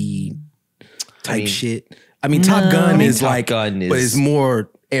Navy type shit. I mean, Top Gun is Top Gun but it's more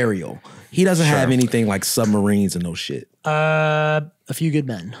aerial. He doesn't have anything like submarines and no shit. A Few Good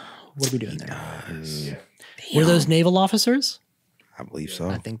Men. What are we doing there? Were those naval officers? I believe so.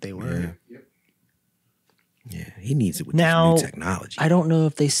 I think they were. Yeah, he needs it with Now, this new technology. I don't know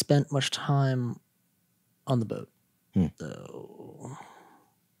if they spent much time on the boat, though.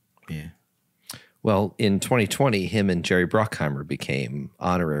 Yeah. Well, in 2020, him and Jerry Bruckheimer became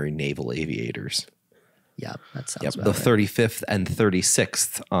honorary naval aviators. Yeah, that sounds Yep, about the 35th and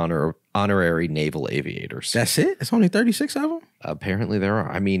 36th honorary naval aviators. That's it? It's only 36 of them? Apparently there are.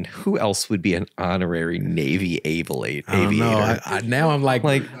 I mean, who else would be an honorary Navy aviator? I don't know. Now I'm like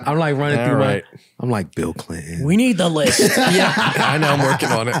running through I'm like Bill Clinton. We need the list. Yeah, I know. I'm working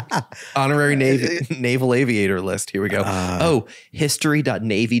on it. Honorary naval aviator list. Here we go.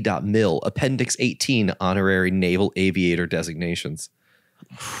 History.navy.mil, Appendix 18, honorary naval aviator designations.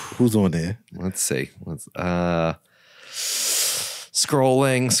 Who's on there? Let's see.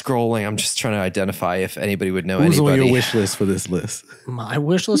 Scrolling. I'm just trying to identify if anybody would know Who's anybody. on your wish list for this list? My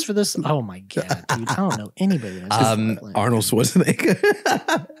wish list for this? Oh my God, dude. I don't know anybody. Arnold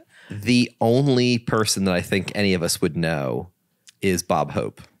Schwarzenegger. The only person that I think any of us would know is Bob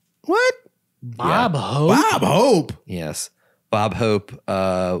Hope. What? Bob Hope. Bob Hope. Yes. Bob Hope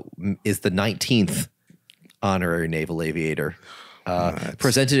is the 19th honorary naval aviator.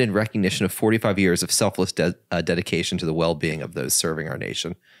 Presented in recognition of 45 years of selfless dedication to the well-being of those serving our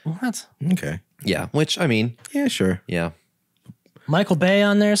nation. What? Okay. Yeah, which, I mean. Yeah, sure. Yeah. Michael Bay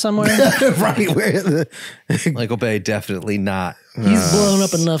on there somewhere? Right. Where Michael Bay, definitely not. He's blown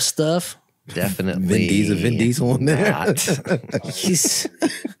up enough stuff. Definitely. Vin Diesel in there. Not. He's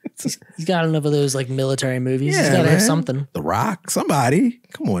got enough of those like military movies. Yeah, He's got to man. have something. The Rock. Somebody.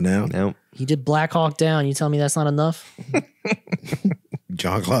 Come on now. No. He did Black Hawk Down. You tell me that's not enough?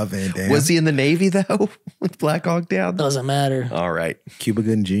 Jean-Claude Van Damme. Was he in the Navy, though, with Black Hawk Down? Doesn't matter. All right. Cuba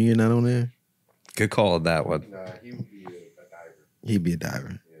Gooding Jr. not on there? Good call on that one. Nah, he would be a diver. He'd be a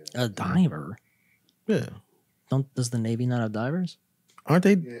diver. A diver? Yeah. Does the Navy not have divers? Aren't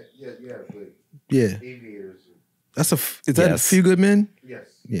they? Yeah, but Yeah. aviators. Is that A Yes. Few Good Men? Yes.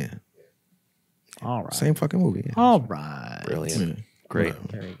 Yeah. All right. Same fucking movie. Yeah. All right. Brilliant. Yeah. Great.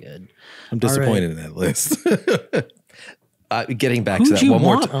 Very good. I'm disappointed in that list. Getting back to Who'd that you one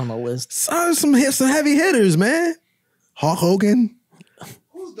more want time. on the list? Some heavy hitters, man. Hulk Hogan.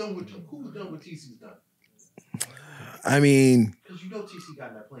 Who's done with TC's done? I mean, Because you know TC got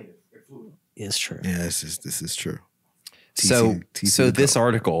in that plane. It flew. It's true. yeah, this is true. So TC this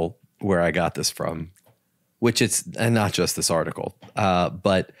article where I got this from, which it's and not just this article,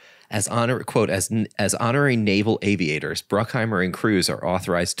 but as honorary naval aviators, Bruckheimer and Cruz are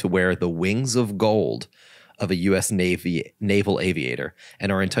authorized to wear the wings of gold of a U.S. naval aviator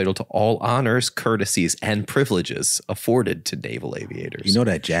and are entitled to all honors, courtesies, and privileges afforded to naval aviators. You know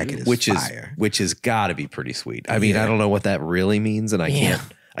that jacket is fire. Which has got to be pretty sweet. I mean, I don't know what that really means, and I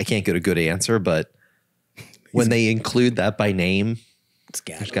can't get a good answer, but when they include that by name,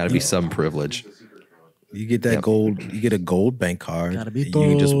 there's got to be some privilege. You get that gold. You get a gold bank card. Gotta be and you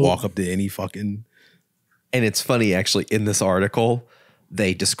can just dope. walk up to any fucking. And it's funny, actually, in this article,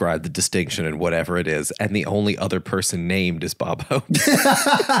 they describe the distinction and whatever it is, and the only other person named is Bob Hope.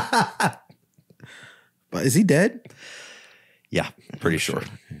 But is he dead? Yeah, pretty sure.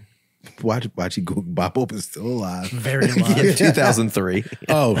 Watch you go. Bob Hope is still alive. Very alive. 2003.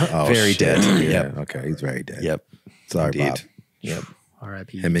 Oh, Very shit. dead. Yeah. Yep. Okay, he's very dead. Yep. Sorry, Indeed. Bob. Yep.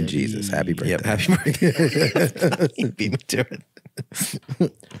 R.I.P. Him and Debbie. Jesus. Happy birthday. Yep. Happy birthday. You beat me to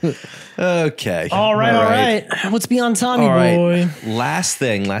it. Okay. All right. Let's be on Tommy All right. boy. Last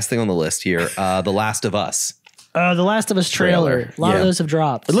thing on the list here. The Last of Us. The Last of Us trailer. A lot of those have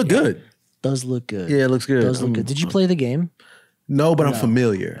dropped. It looked good. Does look good. Yeah, it looks good. Does look good. Did you play the game? No, but I'm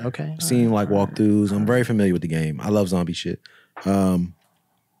familiar. Okay. I've seen like walkthroughs. I'm very familiar with the game. I love zombie shit.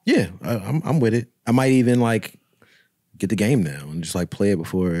 Yeah, I'm with it. I might even like get the game now and just like play it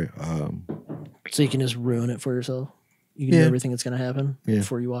before. So you can just ruin it for yourself. You can know everything that's going to happen Yeah.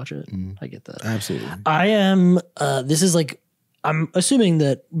 before you watch it. I get that. Absolutely. I am. This is like. I'm assuming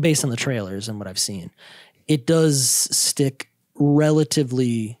that based on the trailers and what I've seen, it does stick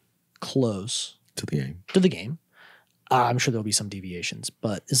relatively close To the game. to the game. I'm sure there'll be some deviations,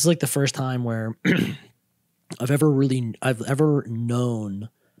 but this is like the first time where I've ever known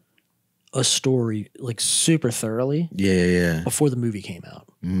a story like super thoroughly Yeah. before the movie came out.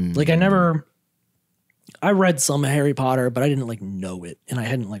 Like I read some Harry Potter, but I didn't like know it, and I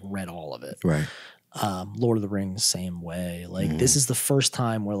hadn't like read all of it. Right. Lord of the Rings, same way. Like this is the first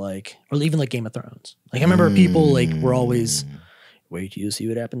time where like, or even like Game of Thrones. Like I remember people like were always wait till you see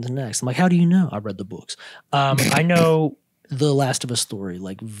what happens next. I'm like, how do you know? I read the books. I know the Last of Us story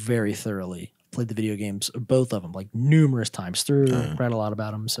like very thoroughly. Played the video games, both of them, like numerous times through. Read a lot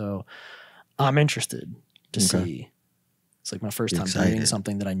about them, so I'm interested to see. It's like my first time reading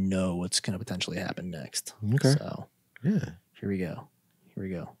something that I know what's going to potentially happen next. Okay. So Yeah. here we go.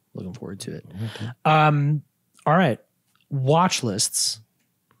 Looking forward to it. All right. Watch lists,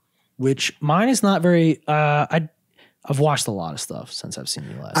 which mine is not very. I've watched a lot of stuff since I've seen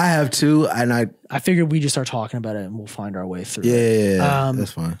you last. I have two, and I figured we just start talking about it and we'll find our way through. yeah,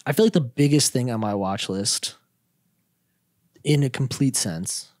 that's fine. I feel like the biggest thing on my watch list, in a complete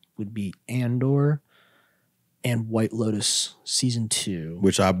sense, would be Andor and White Lotus season 2.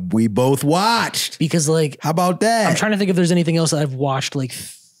 Which we both watched. Because like, How about that? I'm trying to think if there's anything else that I've watched like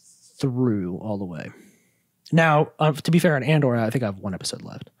through all the way. Now, to be fair, on Andor, I think I have one episode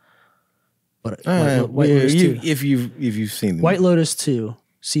left. But White Lotus 2. If you've seen them. White Lotus 2,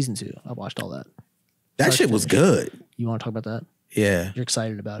 season 2. I watched all that. that shit was good. You want to talk about that? Yeah. You're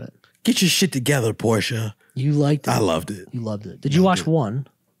excited about it. Get your shit together, Portia. You liked it. I loved it. You loved it. Did you watch 1?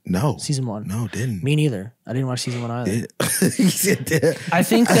 No. Season 1. No, didn't. Me neither. I didn't watch season 1 either. Did. I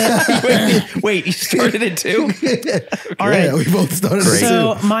think that. Wait, you started it too? All right. Yeah, we both started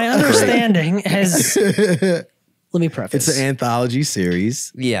So it my understanding has. too. Let me preface. It's an anthology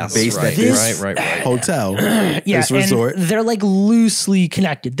series. Yes, Based right, at this right. hotel. yeah, This resort. and they're like loosely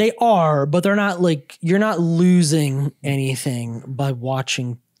connected. They are, but they're not like you're not losing anything by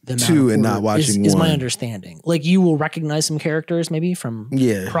watching them. Two out and of not order, watching is my one. understanding. Like you will recognize some characters maybe from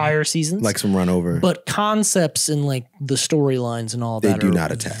prior seasons, Like some run over. but concepts and like the storylines and all They that do are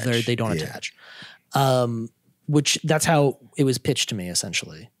not attach. They don't Yeah. attach. Which that's how it was pitched to me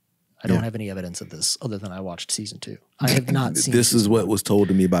essentially. I don't have any evidence of this other than I watched season 2. I have not seen This is season what 1. was told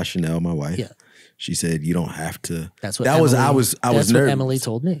to me by Chanel, my wife. Yeah. She said you don't have to. That's what that Emily, was I was that's nervous. what Emily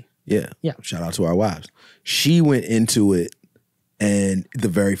told me. Yeah. Yeah. Shout out to our wives. She went into it and the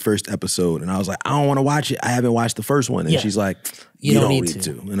very first episode, and I was like, I don't want to watch it. I haven't watched the first one. And Yeah. she's like, You don't need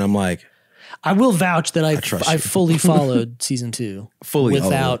to. And I'm like, I will vouch that I trust you. fully followed season 2 Fully,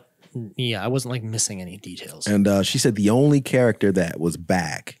 without. Yeah, I wasn't like missing any details. and she said the only character that was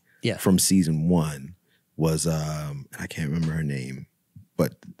back Yeah. from season 1 was I can't remember her name,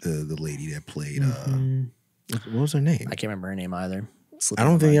 but the lady that played what was her name? I can't remember her name either. I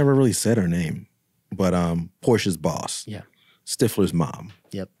don't think he ever really said her name, but Portia's boss. Yeah. Stifler's mom.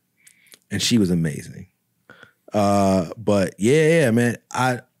 Yep. And she was amazing. But yeah, man.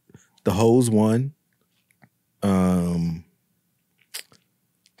 The Hoes won.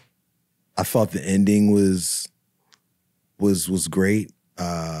 I thought the ending was great.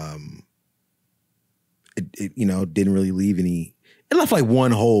 It didn't really leave any. It left like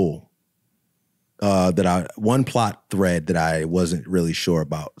one hole one plot thread that I wasn't really sure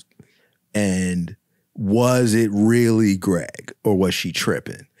about. And was it really Greg or was she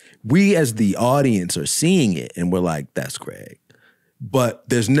tripping? We as the audience are seeing it and we're like, that's Greg. But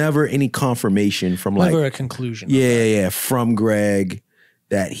there's never any confirmation from Never a conclusion. from Greg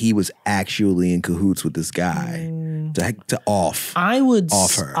that he was actually in cahoots with this guy to off. I would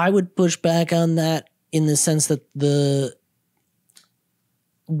Off her. I would push back on that in the sense that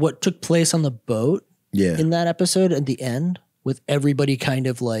what took place on the boat in that episode at the end with everybody kind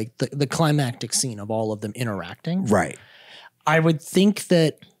of like the climactic scene of all of them interacting. Right. I would think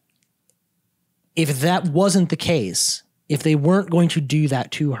that if that wasn't the case, if they weren't going to do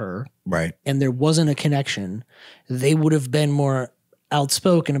that to her, Right. and there wasn't a connection, they would have been more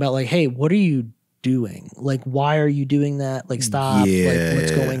outspoken about like, hey, what are you doing? Like, why are you doing that? Like, stop. Like,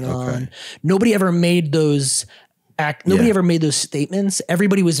 what's going on? Nobody ever made those ever made those statements.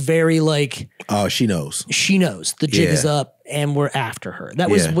 Everybody was very like, oh, she knows. she knows the jig is up and we're after her. That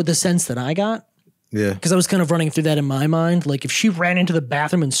was what the sense that I got. Yeah. Because I was kind of running through that in my mind. Like if she ran into the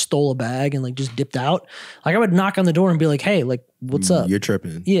bathroom and stole a bag and like just dipped out, like I would knock on the door and be like, hey, like, what's up? You're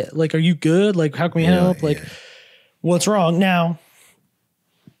tripping. Yeah. Like, are you good? Like, how can we help? Like, what's wrong? Now,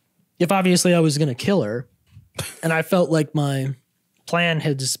 if obviously I was going to kill her and I felt like my plan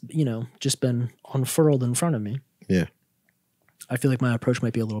had just been unfurled in front of me, Yeah. I feel like my approach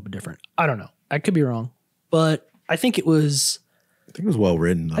might be a little bit different. I don't know. I could be wrong, but I think it was well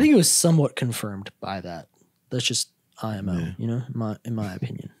written, though. I think it was somewhat confirmed by that. That's just IMO, in my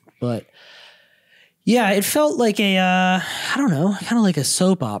opinion. But yeah, it felt like I don't know, kind of like a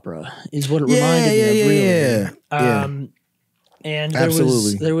soap opera is what it reminded me of, really. Yeah. And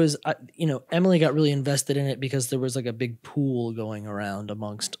Absolutely. there was Emily got really invested in it because there was like a big pool going around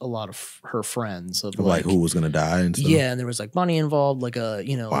amongst a lot of her friends of like who was going to die and stuff. yeah, and there was like money involved, like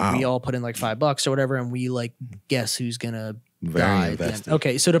Wow. we all put in like $5 or whatever, and we like guess who's gonna Very die. At the invested. end.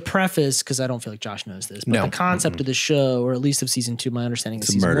 Okay, so to preface, because I don't feel like Josh knows this, but No. the concept of the show, or at least of season 2, my understanding of a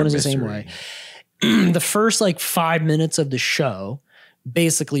season murder 1 is the same mystery. way. The first like 5 minutes of the show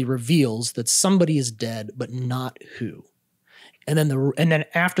basically reveals that somebody is dead, but not who. And then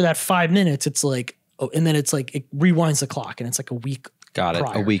after that 5 minutes, it's like it rewinds the clock, and it's like a week. Got it.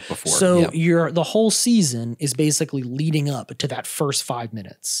 prior. A week before. So Yep. the whole season is basically leading up to that first 5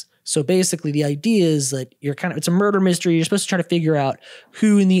 minutes. So basically the idea is that it's a murder mystery. You're supposed to try to figure out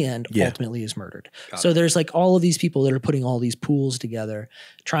who in the end ultimately is murdered. So there's like all of these people that are putting all these pools together,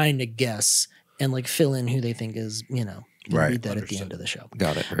 trying to guess and like fill in who they think is, gonna be dead at the end of the show.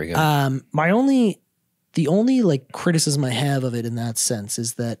 Got it. Very good. The only like criticism I have of it in that sense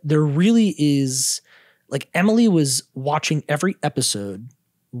is that there really is like Emily was watching every episode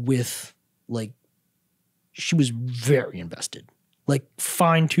with like she was very invested, like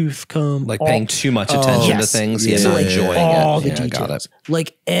fine tooth comb, Like paying too much attention to things. Yeah, Yeah, so not like enjoying all it. the Yeah, details, got it.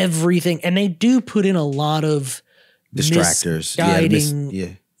 like everything, and they do put in a lot of Distractors.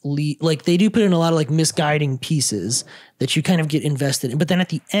 misguiding like they do put in a lot of like misguiding pieces that you kind of get invested in. But then at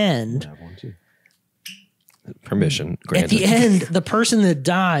the end, Permission granted. at the end, the person that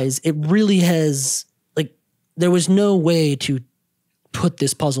dies, it really has like there was no way to put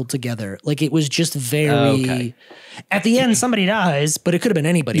this puzzle together. Like it was just very. Okay. At the end, somebody dies, but it could have been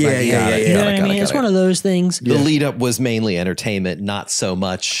anybody. by the Yeah, end. yeah, You know yeah. what I Got it, mean? got It's it. one of those things. The lead up was mainly entertainment, not so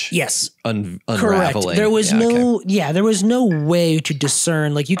much Yes. unraveling. Correct. There was there was no way to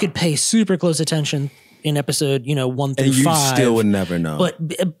discern. Like you could pay super close attention in episode, 1 through And you 5. still would never know.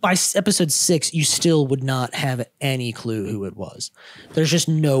 But by episode 6, you still would not have any clue who it was. There's just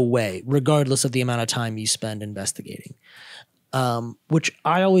no way, regardless of the amount of time you spend investigating. Which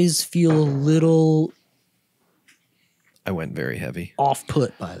I always feel a little I went very heavy.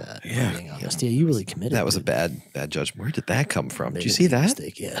 off-put by that. If I'm being honest. Yeah, you really committed. That was a dude. bad judgment. Where did that come from? Did you Made a see big that?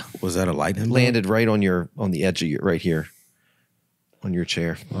 mistake, yeah. Was that a lightning bolt? Landed right on the edge of your right here, on your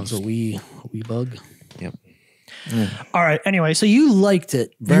chair. That was a wee bug. Yep. All right. Anyway, so you liked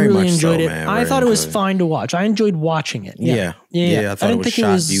it. Very you really much so, enjoyed it. man. I Very thought it was enjoyed it. fine to watch. I enjoyed watching it. Yeah. I thought it was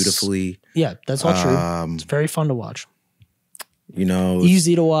shot beautifully. Yeah, that's all true. It's very fun to watch.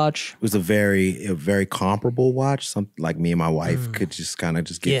 Easy to watch. It was a very comparable watch. Something like me and my wife could just kind of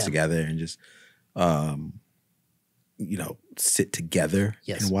just get together and just, sit together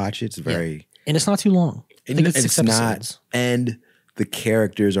and watch it. It's very, And it's not too long. I think it's 6 episodes. and the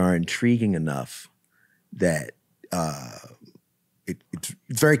characters are intriguing enough that it's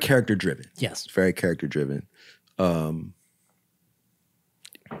very character driven. Yes. It's very character driven.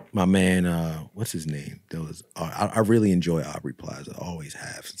 My man, what's his name? I really enjoy Aubrey Plaza. Always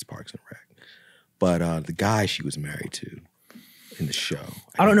have since Parks and Rec. But the guy she was married to in the show,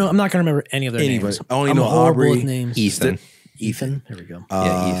 I don't know. I'm not going to remember any of their names. I only I'm know horrible Aubrey, with names. Ethan. Ethan. There we go.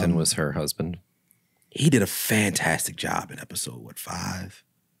 Yeah, Ethan was her husband. He did a fantastic job in episode 5,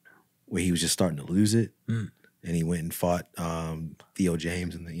 where he was just starting to lose it, and he went and fought Theo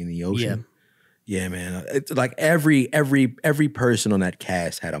James in the ocean. Yeah, man. It's like every person on that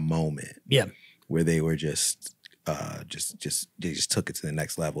cast had a moment. Yeah. Where they were they just took it to the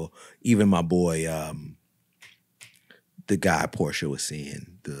next level. Even my boy, the guy Portia was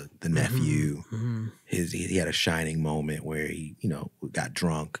seeing, the nephew, he had a shining moment where he, got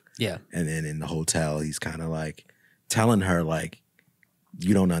drunk. Yeah. And then in the hotel, he's kind of like telling her like,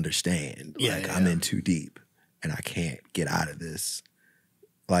 you don't understand. I'm in too deep and I can't get out of this.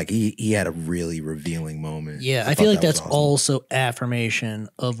 Like he had a really revealing moment. Yeah, I thought feel like that was that's awesome. also affirmation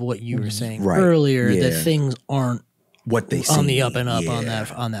of what you were saying Right. earlier, that Yeah. things aren't What they on see. the up and up on Yeah.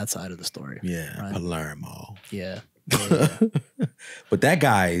 that side of the story. Yeah, Right. Palermo. Yeah. But that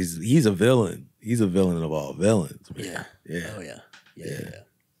guy, he's a villain. He's a villain of all villains. Man. Yeah. Yeah. Oh yeah. Yeah.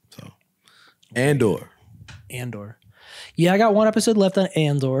 So, Andor. Andor. Yeah, I got one episode left on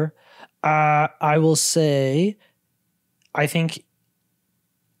Andor. I will say, I think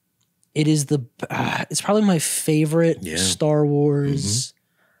it is it's probably my favorite Star Wars.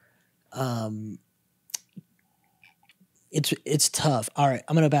 It's tough. All right,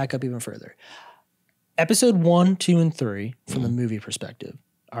 I'm going to back up even further. Episode 1, 2, and 3 from the movie perspective.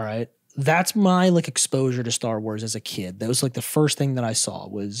 All right. That's my exposure to Star Wars as a kid. That was the first thing that I saw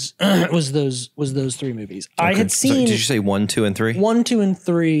was those 3 movies. I had So seen did you say 1, 2, and 3? 1, 2, and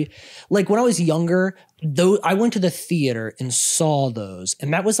 3. Like when I was younger, though, I went to the theater and saw those,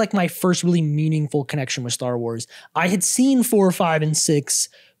 and that was my first really meaningful connection with Star Wars. I had seen 4, 5, and 6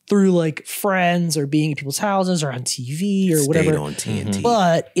 through friends or being at people's houses or on TV or whatever. Stayed on TNT.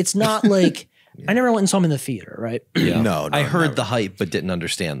 But it's not like I never went and saw them in the theater, right? Yeah. No, I heard never. the hype, but didn't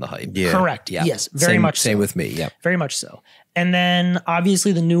understand the hype. Yeah. Correct. Yeah. Yes, very much so. Same with me. Yeah. Very much so. And then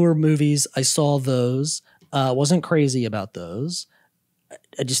obviously the newer movies, I saw those. Wasn't crazy about those.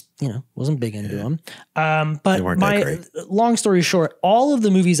 I just, wasn't big into them. But They weren't that great. long story short, all of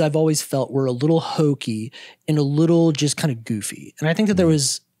the movies I've always felt were a little hokey and a little just kind of goofy. And I think that there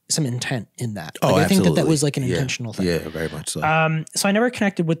was some intent in that. Oh, I think that was absolutely. an Yeah. intentional thing. Yeah, very much so. So I never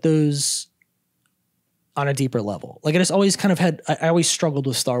connected with those on a deeper level. I just always kind of I always struggled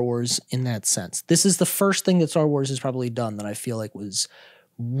with Star Wars in that sense. This is the first thing that Star Wars has probably done that I feel like was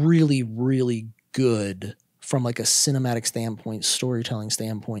really, really good from a cinematic standpoint, storytelling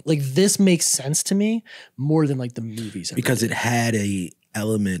standpoint. This makes sense to me more than the movies. Because it had a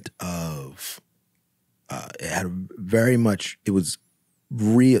element of, it had very much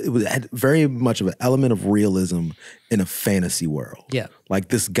of an element of realism in a fantasy world. Yeah.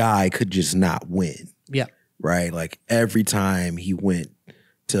 This guy could just not win. Yeah. Right? Every time he went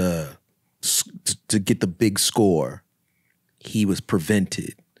to get the big score, he was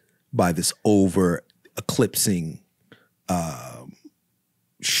prevented by this over eclipsing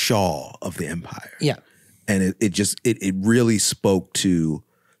Shaw of the Empire. Yeah. And it really spoke to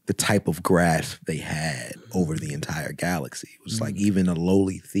the type of grasp they had over the entire galaxy. It was like even a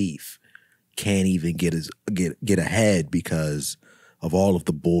lowly thief can't even get ahead because of all of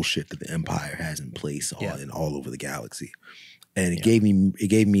the bullshit that the Empire has in place all over the galaxy. And it gave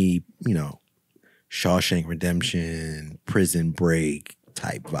me, you know, Shawshank Redemption, Prison Break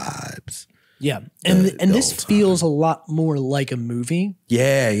type vibes. Yeah. And this feels a lot more like a movie.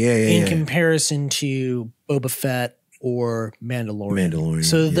 Yeah. In comparison to Boba Fett or Mandalorian.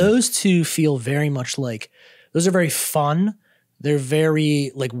 So those two feel very much like, those are very fun. They're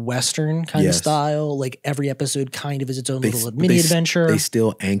very like Western kind of style. Like every episode kind of is its own little mini adventure. They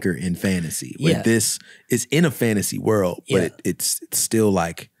still anchor in fantasy. Where this is in a fantasy world, but it's still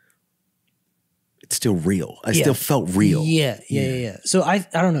like, it's still real. I still felt real. Yeah. So I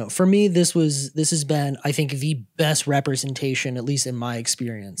don't know. For me, this has been, I think, the best representation, at least in my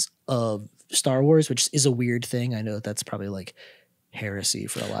experience, of Star Wars, which is a weird thing. I know that's probably like heresy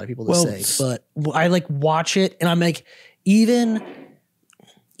for a lot of people to say, but I like watch it and I'm like, even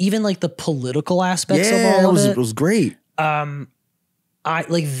like the political aspects of all of it. It was great. I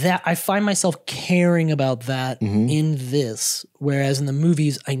like that. I find myself caring about that in this, whereas in the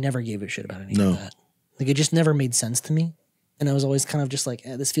movies, I never gave a shit about any of that. Like it just never made sense to me, and I was always kind of just like,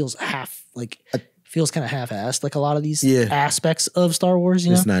 this feels feels kind of half-assed. Like a lot of these aspects of Star Wars,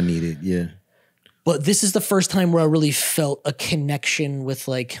 you know, it's not needed. Yeah, but this is the first time where I really felt a connection with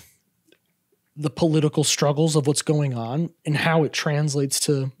like the political struggles of what's going on and how it translates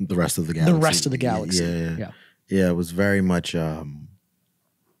to the rest of the galaxy. Yeah. It was very much.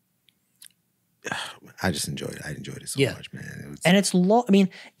 I just enjoyed it. I enjoyed it so much, man. And it's long. I mean,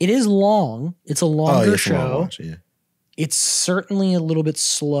 it is long. It's a longer show. Long watch, It's certainly a little bit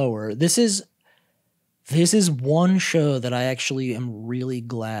slower. This is one show that I actually am really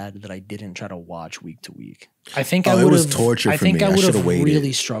glad that I didn't try to watch week to week. I think I would have. It was torture for me. I would have waited.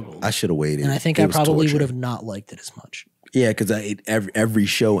 really struggled. I should have waited. And I think I probably would have not liked it as much. Yeah, because every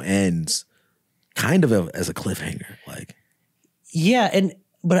show ends kind of as a cliffhanger. Like,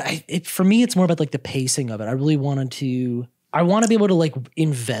 but for me, it's more about like the pacing of it. I really wanted to. I want to be able to like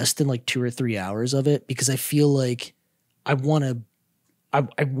invest in like 2 or 3 hours of it because I feel like I want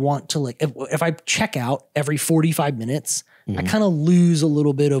to like if I check out every 45 minutes, I kind of lose a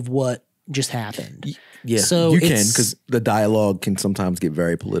little bit of what just happened. Yeah, so you can because the dialogue can sometimes get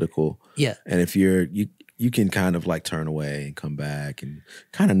very political. Yeah, and if you can kind of like turn away and come back and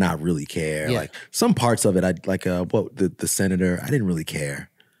kind of not really care. Yeah. Like some parts of it, I like the senator. I didn't really care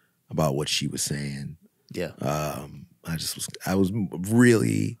about what she was saying. Yeah, I was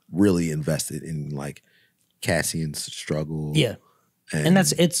really, really invested in like Cassian's struggle. Yeah. And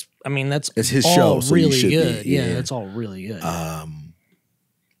it's his all show, so really you should good. be. Yeah, that's all really good.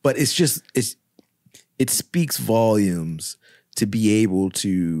 But it speaks volumes to be able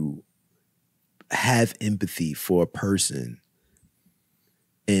to have empathy for a person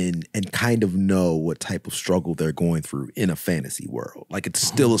and kind of know what type of struggle they're going through in a fantasy world. Like it's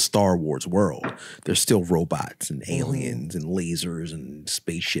still a Star Wars world. There's still robots and aliens and lasers and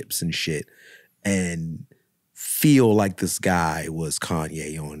spaceships and shit. And feel like this guy was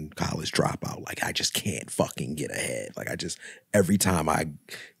Kanye on College Dropout. Like I just can't fucking get ahead. Like every time I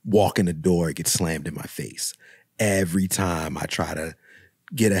walk in the door, it gets slammed in my face. Every time I try to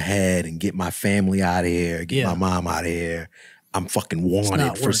get ahead and get my family out of here, get my mom out of here, I'm fucking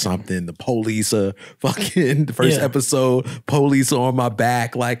wanted for something. The police are fucking the first episode, police are on my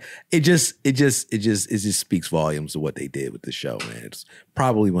back. Like it just speaks volumes of what they did with the show, man. It's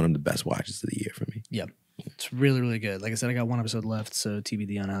probably one of the best watches of the year for me. Yep. It's really, really good. Like I said, I got one episode left, so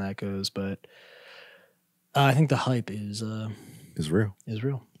TBD on how that goes. But I think the hype is real. Is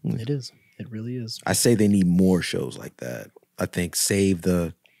real. It is. It really is. I say they need more shows like that. I think save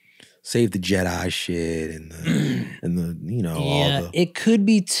the Jedi shit and the all the. It could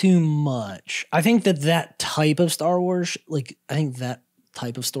be too much. I think that type of Star Wars, I think that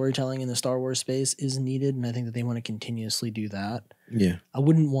type of storytelling in the Star Wars space is needed, and I think that they want to continuously do that. Yeah, I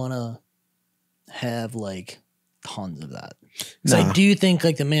wouldn't want to have like tons of that. Because I do think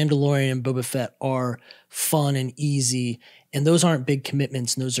like The Mandalorian and Boba Fett are fun and easy, and those aren't big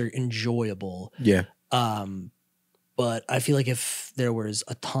commitments, and those are enjoyable. Yeah. But I feel like if there was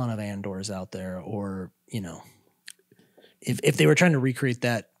a ton of Andors out there, or if they were trying to recreate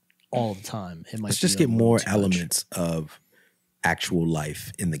that all the time, it might. Let's just get more elements of actual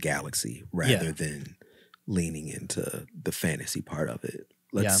life in the galaxy rather than leaning into the fantasy part of it.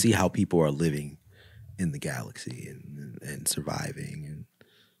 Let's see how people are living in the galaxy and surviving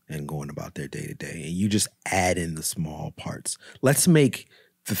and going about their day to day. And you just add in the small parts. Let's make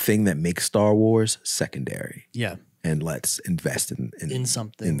the thing that makes Star Wars secondary. Yeah. And let's invest in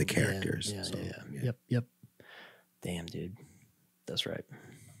something. in the characters. Yeah. So, Yep. Damn, dude. That's right.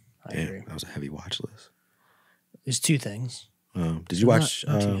 I yeah, agree. that was a heavy watch list. There's two things. Did you watch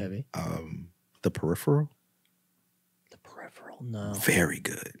Not too heavy. The Peripheral? The Peripheral? No. Very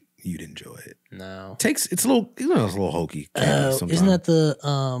good. You'd enjoy it. No. It's a little, it's a little hokey. Isn't that the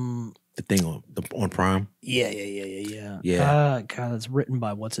thing on Prime? Yeah. Yeah. God, it's written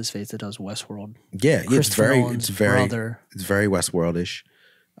by what's his face that does Westworld. Yeah, it's Nolan's very brother. It's very Westworldish.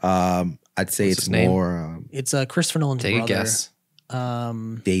 I'd say What's it's his name? more It's Christopher Nolan's Take brother. a guess.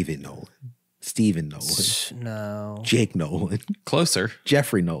 David Nolan, Stephen Nolan, No. Jake Nolan, Closer.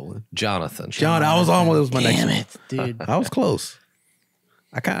 Jeffrey Nolan, Jonathan. John. I was almost. It was my Damn next it, dude. one. I was close.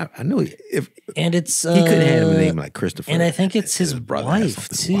 I knew if And it's he couldn't have a name like Christopher. and I think it's his brother had wife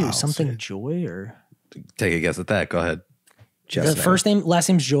too. wild Something shit. Joy or Take a guess at that. Go ahead. Chestnut. the first name, last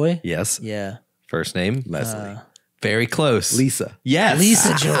name's Joy. Yes. Yeah. First name. Leslie, Very close. Lisa. Yes.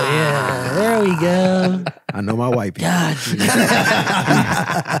 Lisa Joy. Yeah. There we go. I know my white people. God. Dude.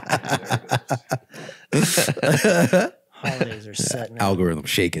 Holidays are set now. Algorithm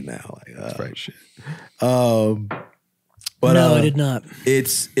shaking now. Like, that's right. Shit. But No, I did not.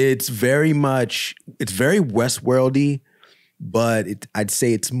 It's very Westworldy, but I'd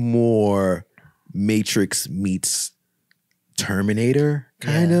say it's more Matrix meets Terminator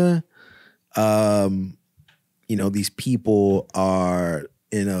kind of. These people are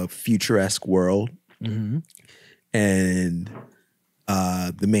in a futuresque world, and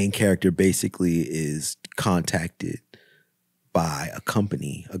the main character basically is contacted by a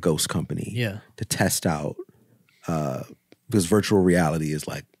company, a ghost company, to test out because virtual reality is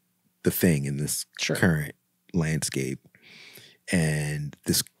like the thing in this current landscape. And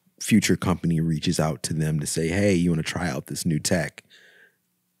this future company reaches out to them to say, hey, you want to try out this new tech?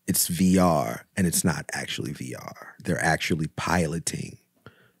 It's VR, and it's not actually VR. They're actually piloting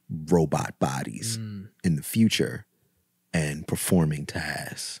robot bodies in the future and performing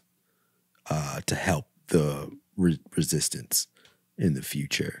tasks to help the resistance in the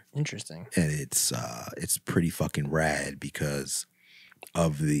future. Interesting. And it's pretty fucking rad because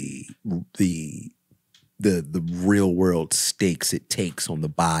of the real world stakes it takes on the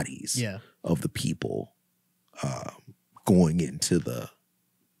bodies of the people going into the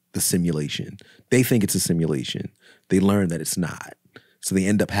simulation. They think it's a simulation. They learn that it's not. So they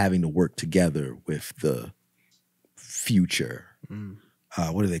end up having to work together with the future.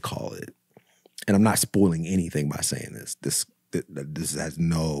 What do they call it? And I'm not spoiling anything by saying this. This has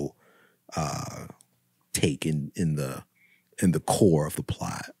no take in the core of the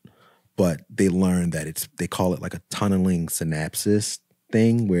plot. But they learn that they call it like a tunneling synapses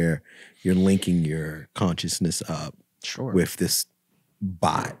thing where you're linking your consciousness up with this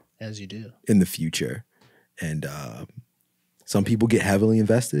bot. As you do. In the future. And some people get heavily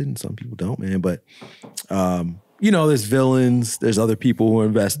invested and some people don't, man. But, there's villains, there's other people who are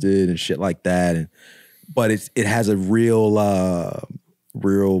invested and shit like that. But it has a real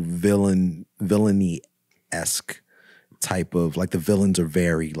villainy-esque type of, like the villains are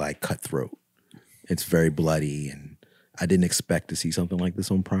very like cutthroat. It's very bloody, and I didn't expect to see something like this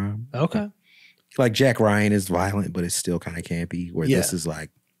on Prime. Okay. Like Jack Ryan is violent, but it's still kind of campy, where this is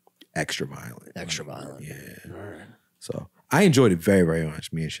like extra violent. Extra violent. Yeah. All right. So I enjoyed it very, very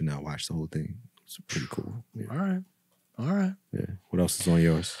much. Me and Chanel watched the whole thing. It's pretty cool. Yeah. All right. Yeah. What else is on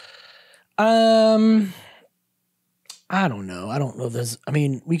yours? I don't know. I don't know this. I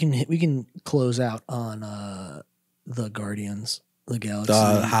mean, we can close out on the Guardians, the Galaxy.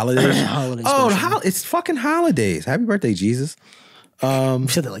 Holidays? Holidays. It's fucking holidays. Happy birthday, Jesus. We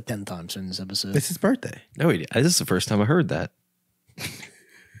said that like 10 times in this episode. It's his birthday. No, this is the first time I heard that.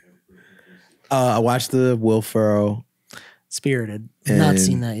 I watched the Will Ferrell. Spirited. Not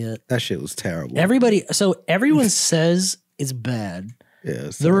seen that yet. That shit was terrible. Everyone says it's bad.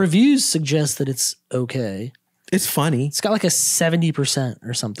 Yeah, the reviews suggest that it's okay. It's funny. It's got like a 70%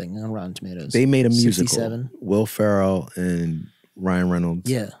 or something on Rotten Tomatoes. They made a musical. 67. Will Ferrell and Ryan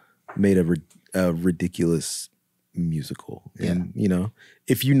Reynolds made a ridiculous musical. And,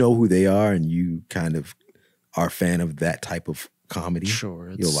 if you know who they are and you kind of are a fan of that type of comedy,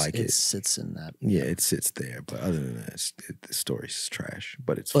 you'll like it. It sits in that. Yeah, it sits there. But other than that, the story's trash,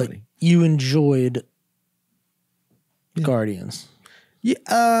 but it's funny. You enjoyed Guardians.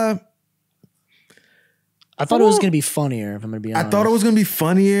 Yeah. I thought it was going to be funnier, if I'm going to be honest. I thought it was going to be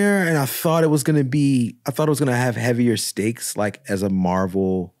funnier, and I thought it was going to have heavier stakes, like as a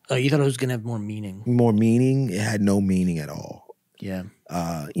Marvel. Oh, you thought it was going to have more meaning? More meaning? It had no meaning at all. Yeah.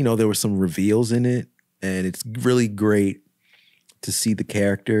 There were some reveals in it, and it's really great to see the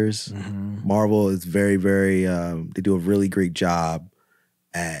characters. Mm-hmm. Marvel is very, very, they do a really great job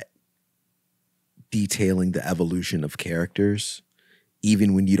at detailing the evolution of characters,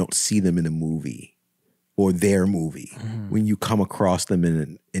 even when you don't see them in a movie or their movie. Mm-hmm. When you come across them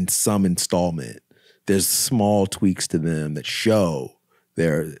in some installment, there's small tweaks to them that show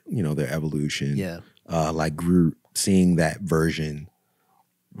their evolution. Yeah. Like Groot, seeing that version,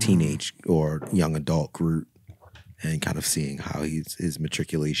 teenage or young adult Groot, and kind of seeing how his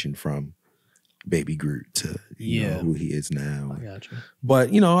matriculation from baby Groot to who he is now. I got you.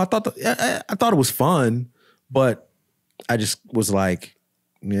 But I thought I thought it was fun, but I just was like,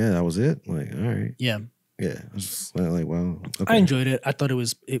 yeah, that was it. Like, all right, Yeah. yeah. I was just like, well, okay. I enjoyed it. I thought it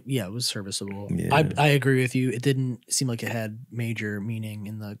was serviceable. Yeah. I agree with you. It didn't seem like it had major meaning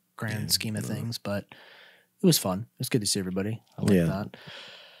in the grand scheme of things, but it was fun. It was good to see everybody. I like that.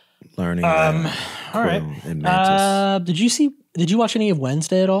 Learning. All right. And Mantis. Did you watch any of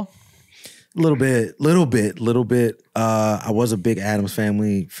Wednesday at all? Little bit. I was a big Addams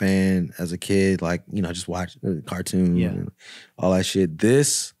Family fan as a kid. Like, just watch the cartoon and all that shit.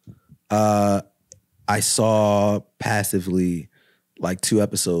 This, I saw passively like 2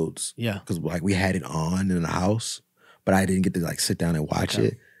 episodes. Yeah. Because like we had it on in the house, but I didn't get to like sit down and watch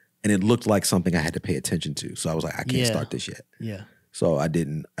it. And it looked like something I had to pay attention to. So I was like, I can't start this yet. Yeah. So I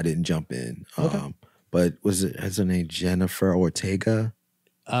didn't jump in. Okay. But is her name Jennifer Ortega?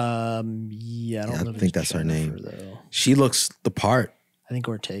 I don't know. I think that's her name. Though. She looks the part. I think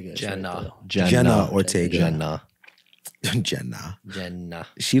Ortega. Jenna. Jenna Ortega. Jenna. Jenna.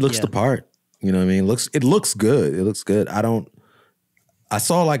 She looks the part. You know what I mean? It looks good. It looks good. I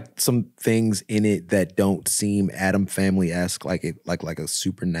saw like some things in it that don't seem Addams Family-esque, like a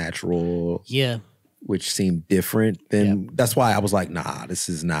supernatural. Yeah. Which seemed different than. That's why I was like, nah, this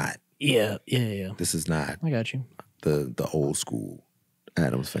is not. Yeah. This is not. I got you. The old school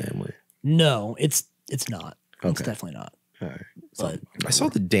Addams Family. No, it's not. Okay. It's definitely not. All right. But I saw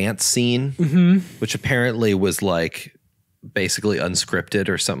the dance scene, which apparently was like basically unscripted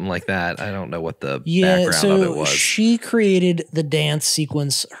or something like that. I don't know what the background of it was. She created the dance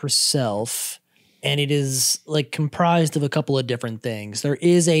sequence herself, and it is like comprised of a couple of different things. There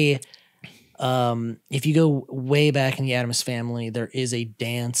is if you go way back in the Addams Family, there is a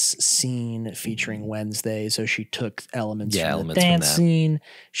dance scene featuring Wednesday. So she took elements from the dance scene.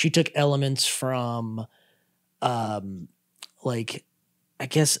 She took elements from, like, I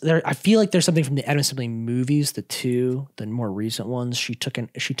guess I feel like there's something from the Addams Family movies, the more recent ones. She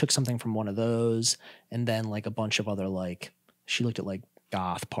took something from one of those, and then like a bunch of other, like, she looked at like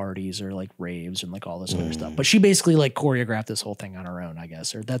goth parties or like raves and like all this other stuff. But she basically like choreographed this whole thing on her own, I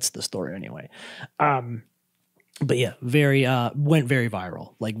guess, or that's the story anyway. But yeah, went very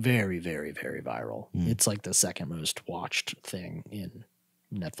viral, like very, very, very viral. It's like the second most watched thing in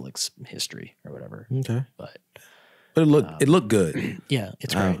Netflix history or whatever. Okay. But it looked good. Yeah,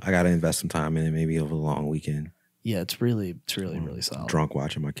 it's great. I got to invest some time in it, maybe over the long weekend. Yeah, it's really solid. Drunk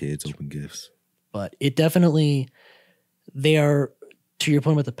watching my kids open gifts. But it definitely, they are, to your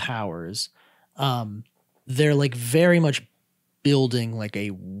point about the powers, they're like very much building like a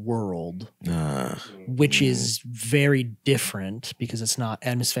world, which is very different because it's not,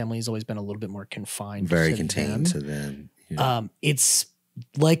 Addams Family has always been a little bit more confined. Very contained to them. Yeah. It's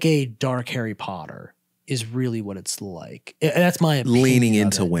like a dark Harry Potter is really what it's like. That's my opinion. Leaning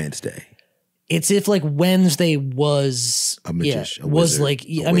into Wednesday. It's if like Wednesday was a magician, was like,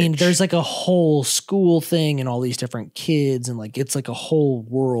 I mean, there's like a whole school thing and all these different kids and like it's like a whole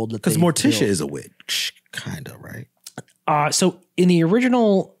world. Because Morticia is a witch, kind of, right? So in the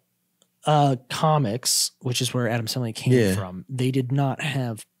original comics, which is where Addams Family came from, they did not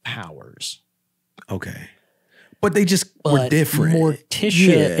have powers. Okay, but they just were different.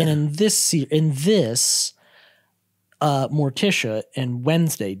 Morticia and in this, Morticia and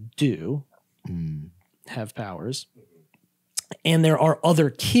Wednesday do have powers, and there are other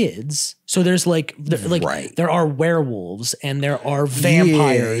kids. So there's like there are werewolves and there are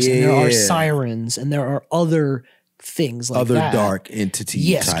vampires and there are sirens and there are other things like other that. Dark entities.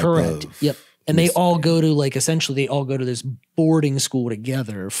 Yes, correct. Yep. And they all go to like essentially they all go to this boarding school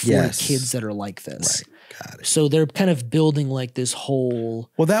together for kids that are like this. Right. Got it. So they're kind of building like this whole.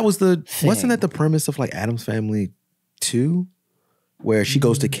 Well, that was wasn't that the premise of like Addams Family 2, where she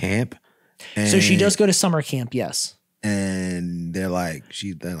goes to camp. So she does go to summer camp, yes. And they're like,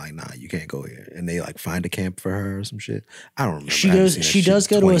 nah, you can't go here. And they like find a camp for her or some shit. I don't remember. She does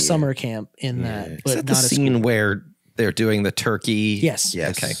go to a summer camp in that, but is that not the a scene school. where they're doing the turkey. Yes.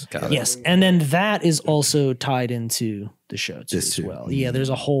 Okay. Got it. Yes. And then that is also tied into the show too as well. Yeah, there's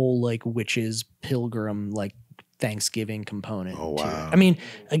a whole like witches pilgrim like Thanksgiving component. Oh, to wow. it. I mean,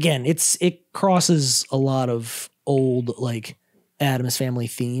 again, it crosses a lot of old like Addams Family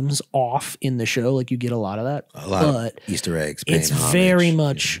themes off in the show. Like you get a lot of that. A lot of Easter eggs. It's paying very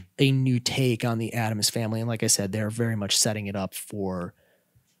homage. much a new take on the Addams Family, and like I said, they're very much setting it up for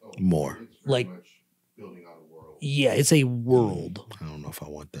More. It's like- very much building out a world. yeah, it's a world, I don't know if I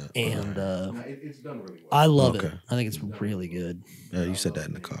want that. and No, it's done really well. I love Okay. it. I think it's really good. Yeah, you said that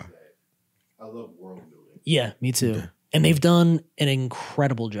in the car. I love world building. Yeah, me too. Okay. And they've done an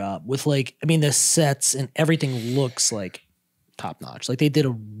incredible job with like, I mean, the sets and everything looks like top notch. Like they did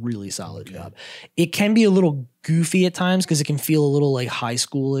a really solid job. It can be a little goofy at times because it can feel a little like high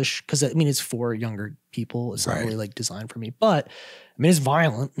schoolish. Because I mean, it's for younger people. It's not Right. really like designed for me. But I mean, it's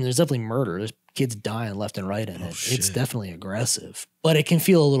violent and there's definitely murder. There's kids dying left and right in it. It's shit. definitely aggressive, but it can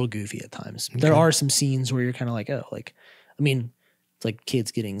feel a little goofy at times. There are some scenes where you're kind of like, oh, like, I mean, it's like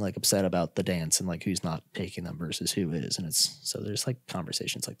kids getting like upset about the dance and like who's not taking them versus who is. And it's so there's like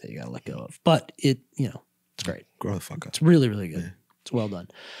conversations like that you got to let go of. But it, you know, it's great. Grow the fuck up. It's really, really good. It's well done.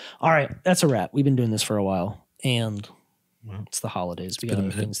 All right. That's a wrap. We've been doing this for a while and it's the holidays. We got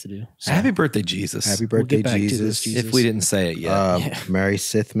other things to do. So Happy birthday, Jesus. Happy we'll birthday, get back to this, Jesus. Jesus. If we didn't say it yet. Merry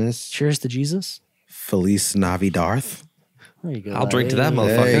Sithmas. Cheers to Jesus. Feliz Navidarth. There you go. I'll drink to that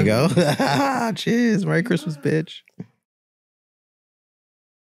buddy. motherfucker. There you go. Cheers. Merry Christmas, bitch.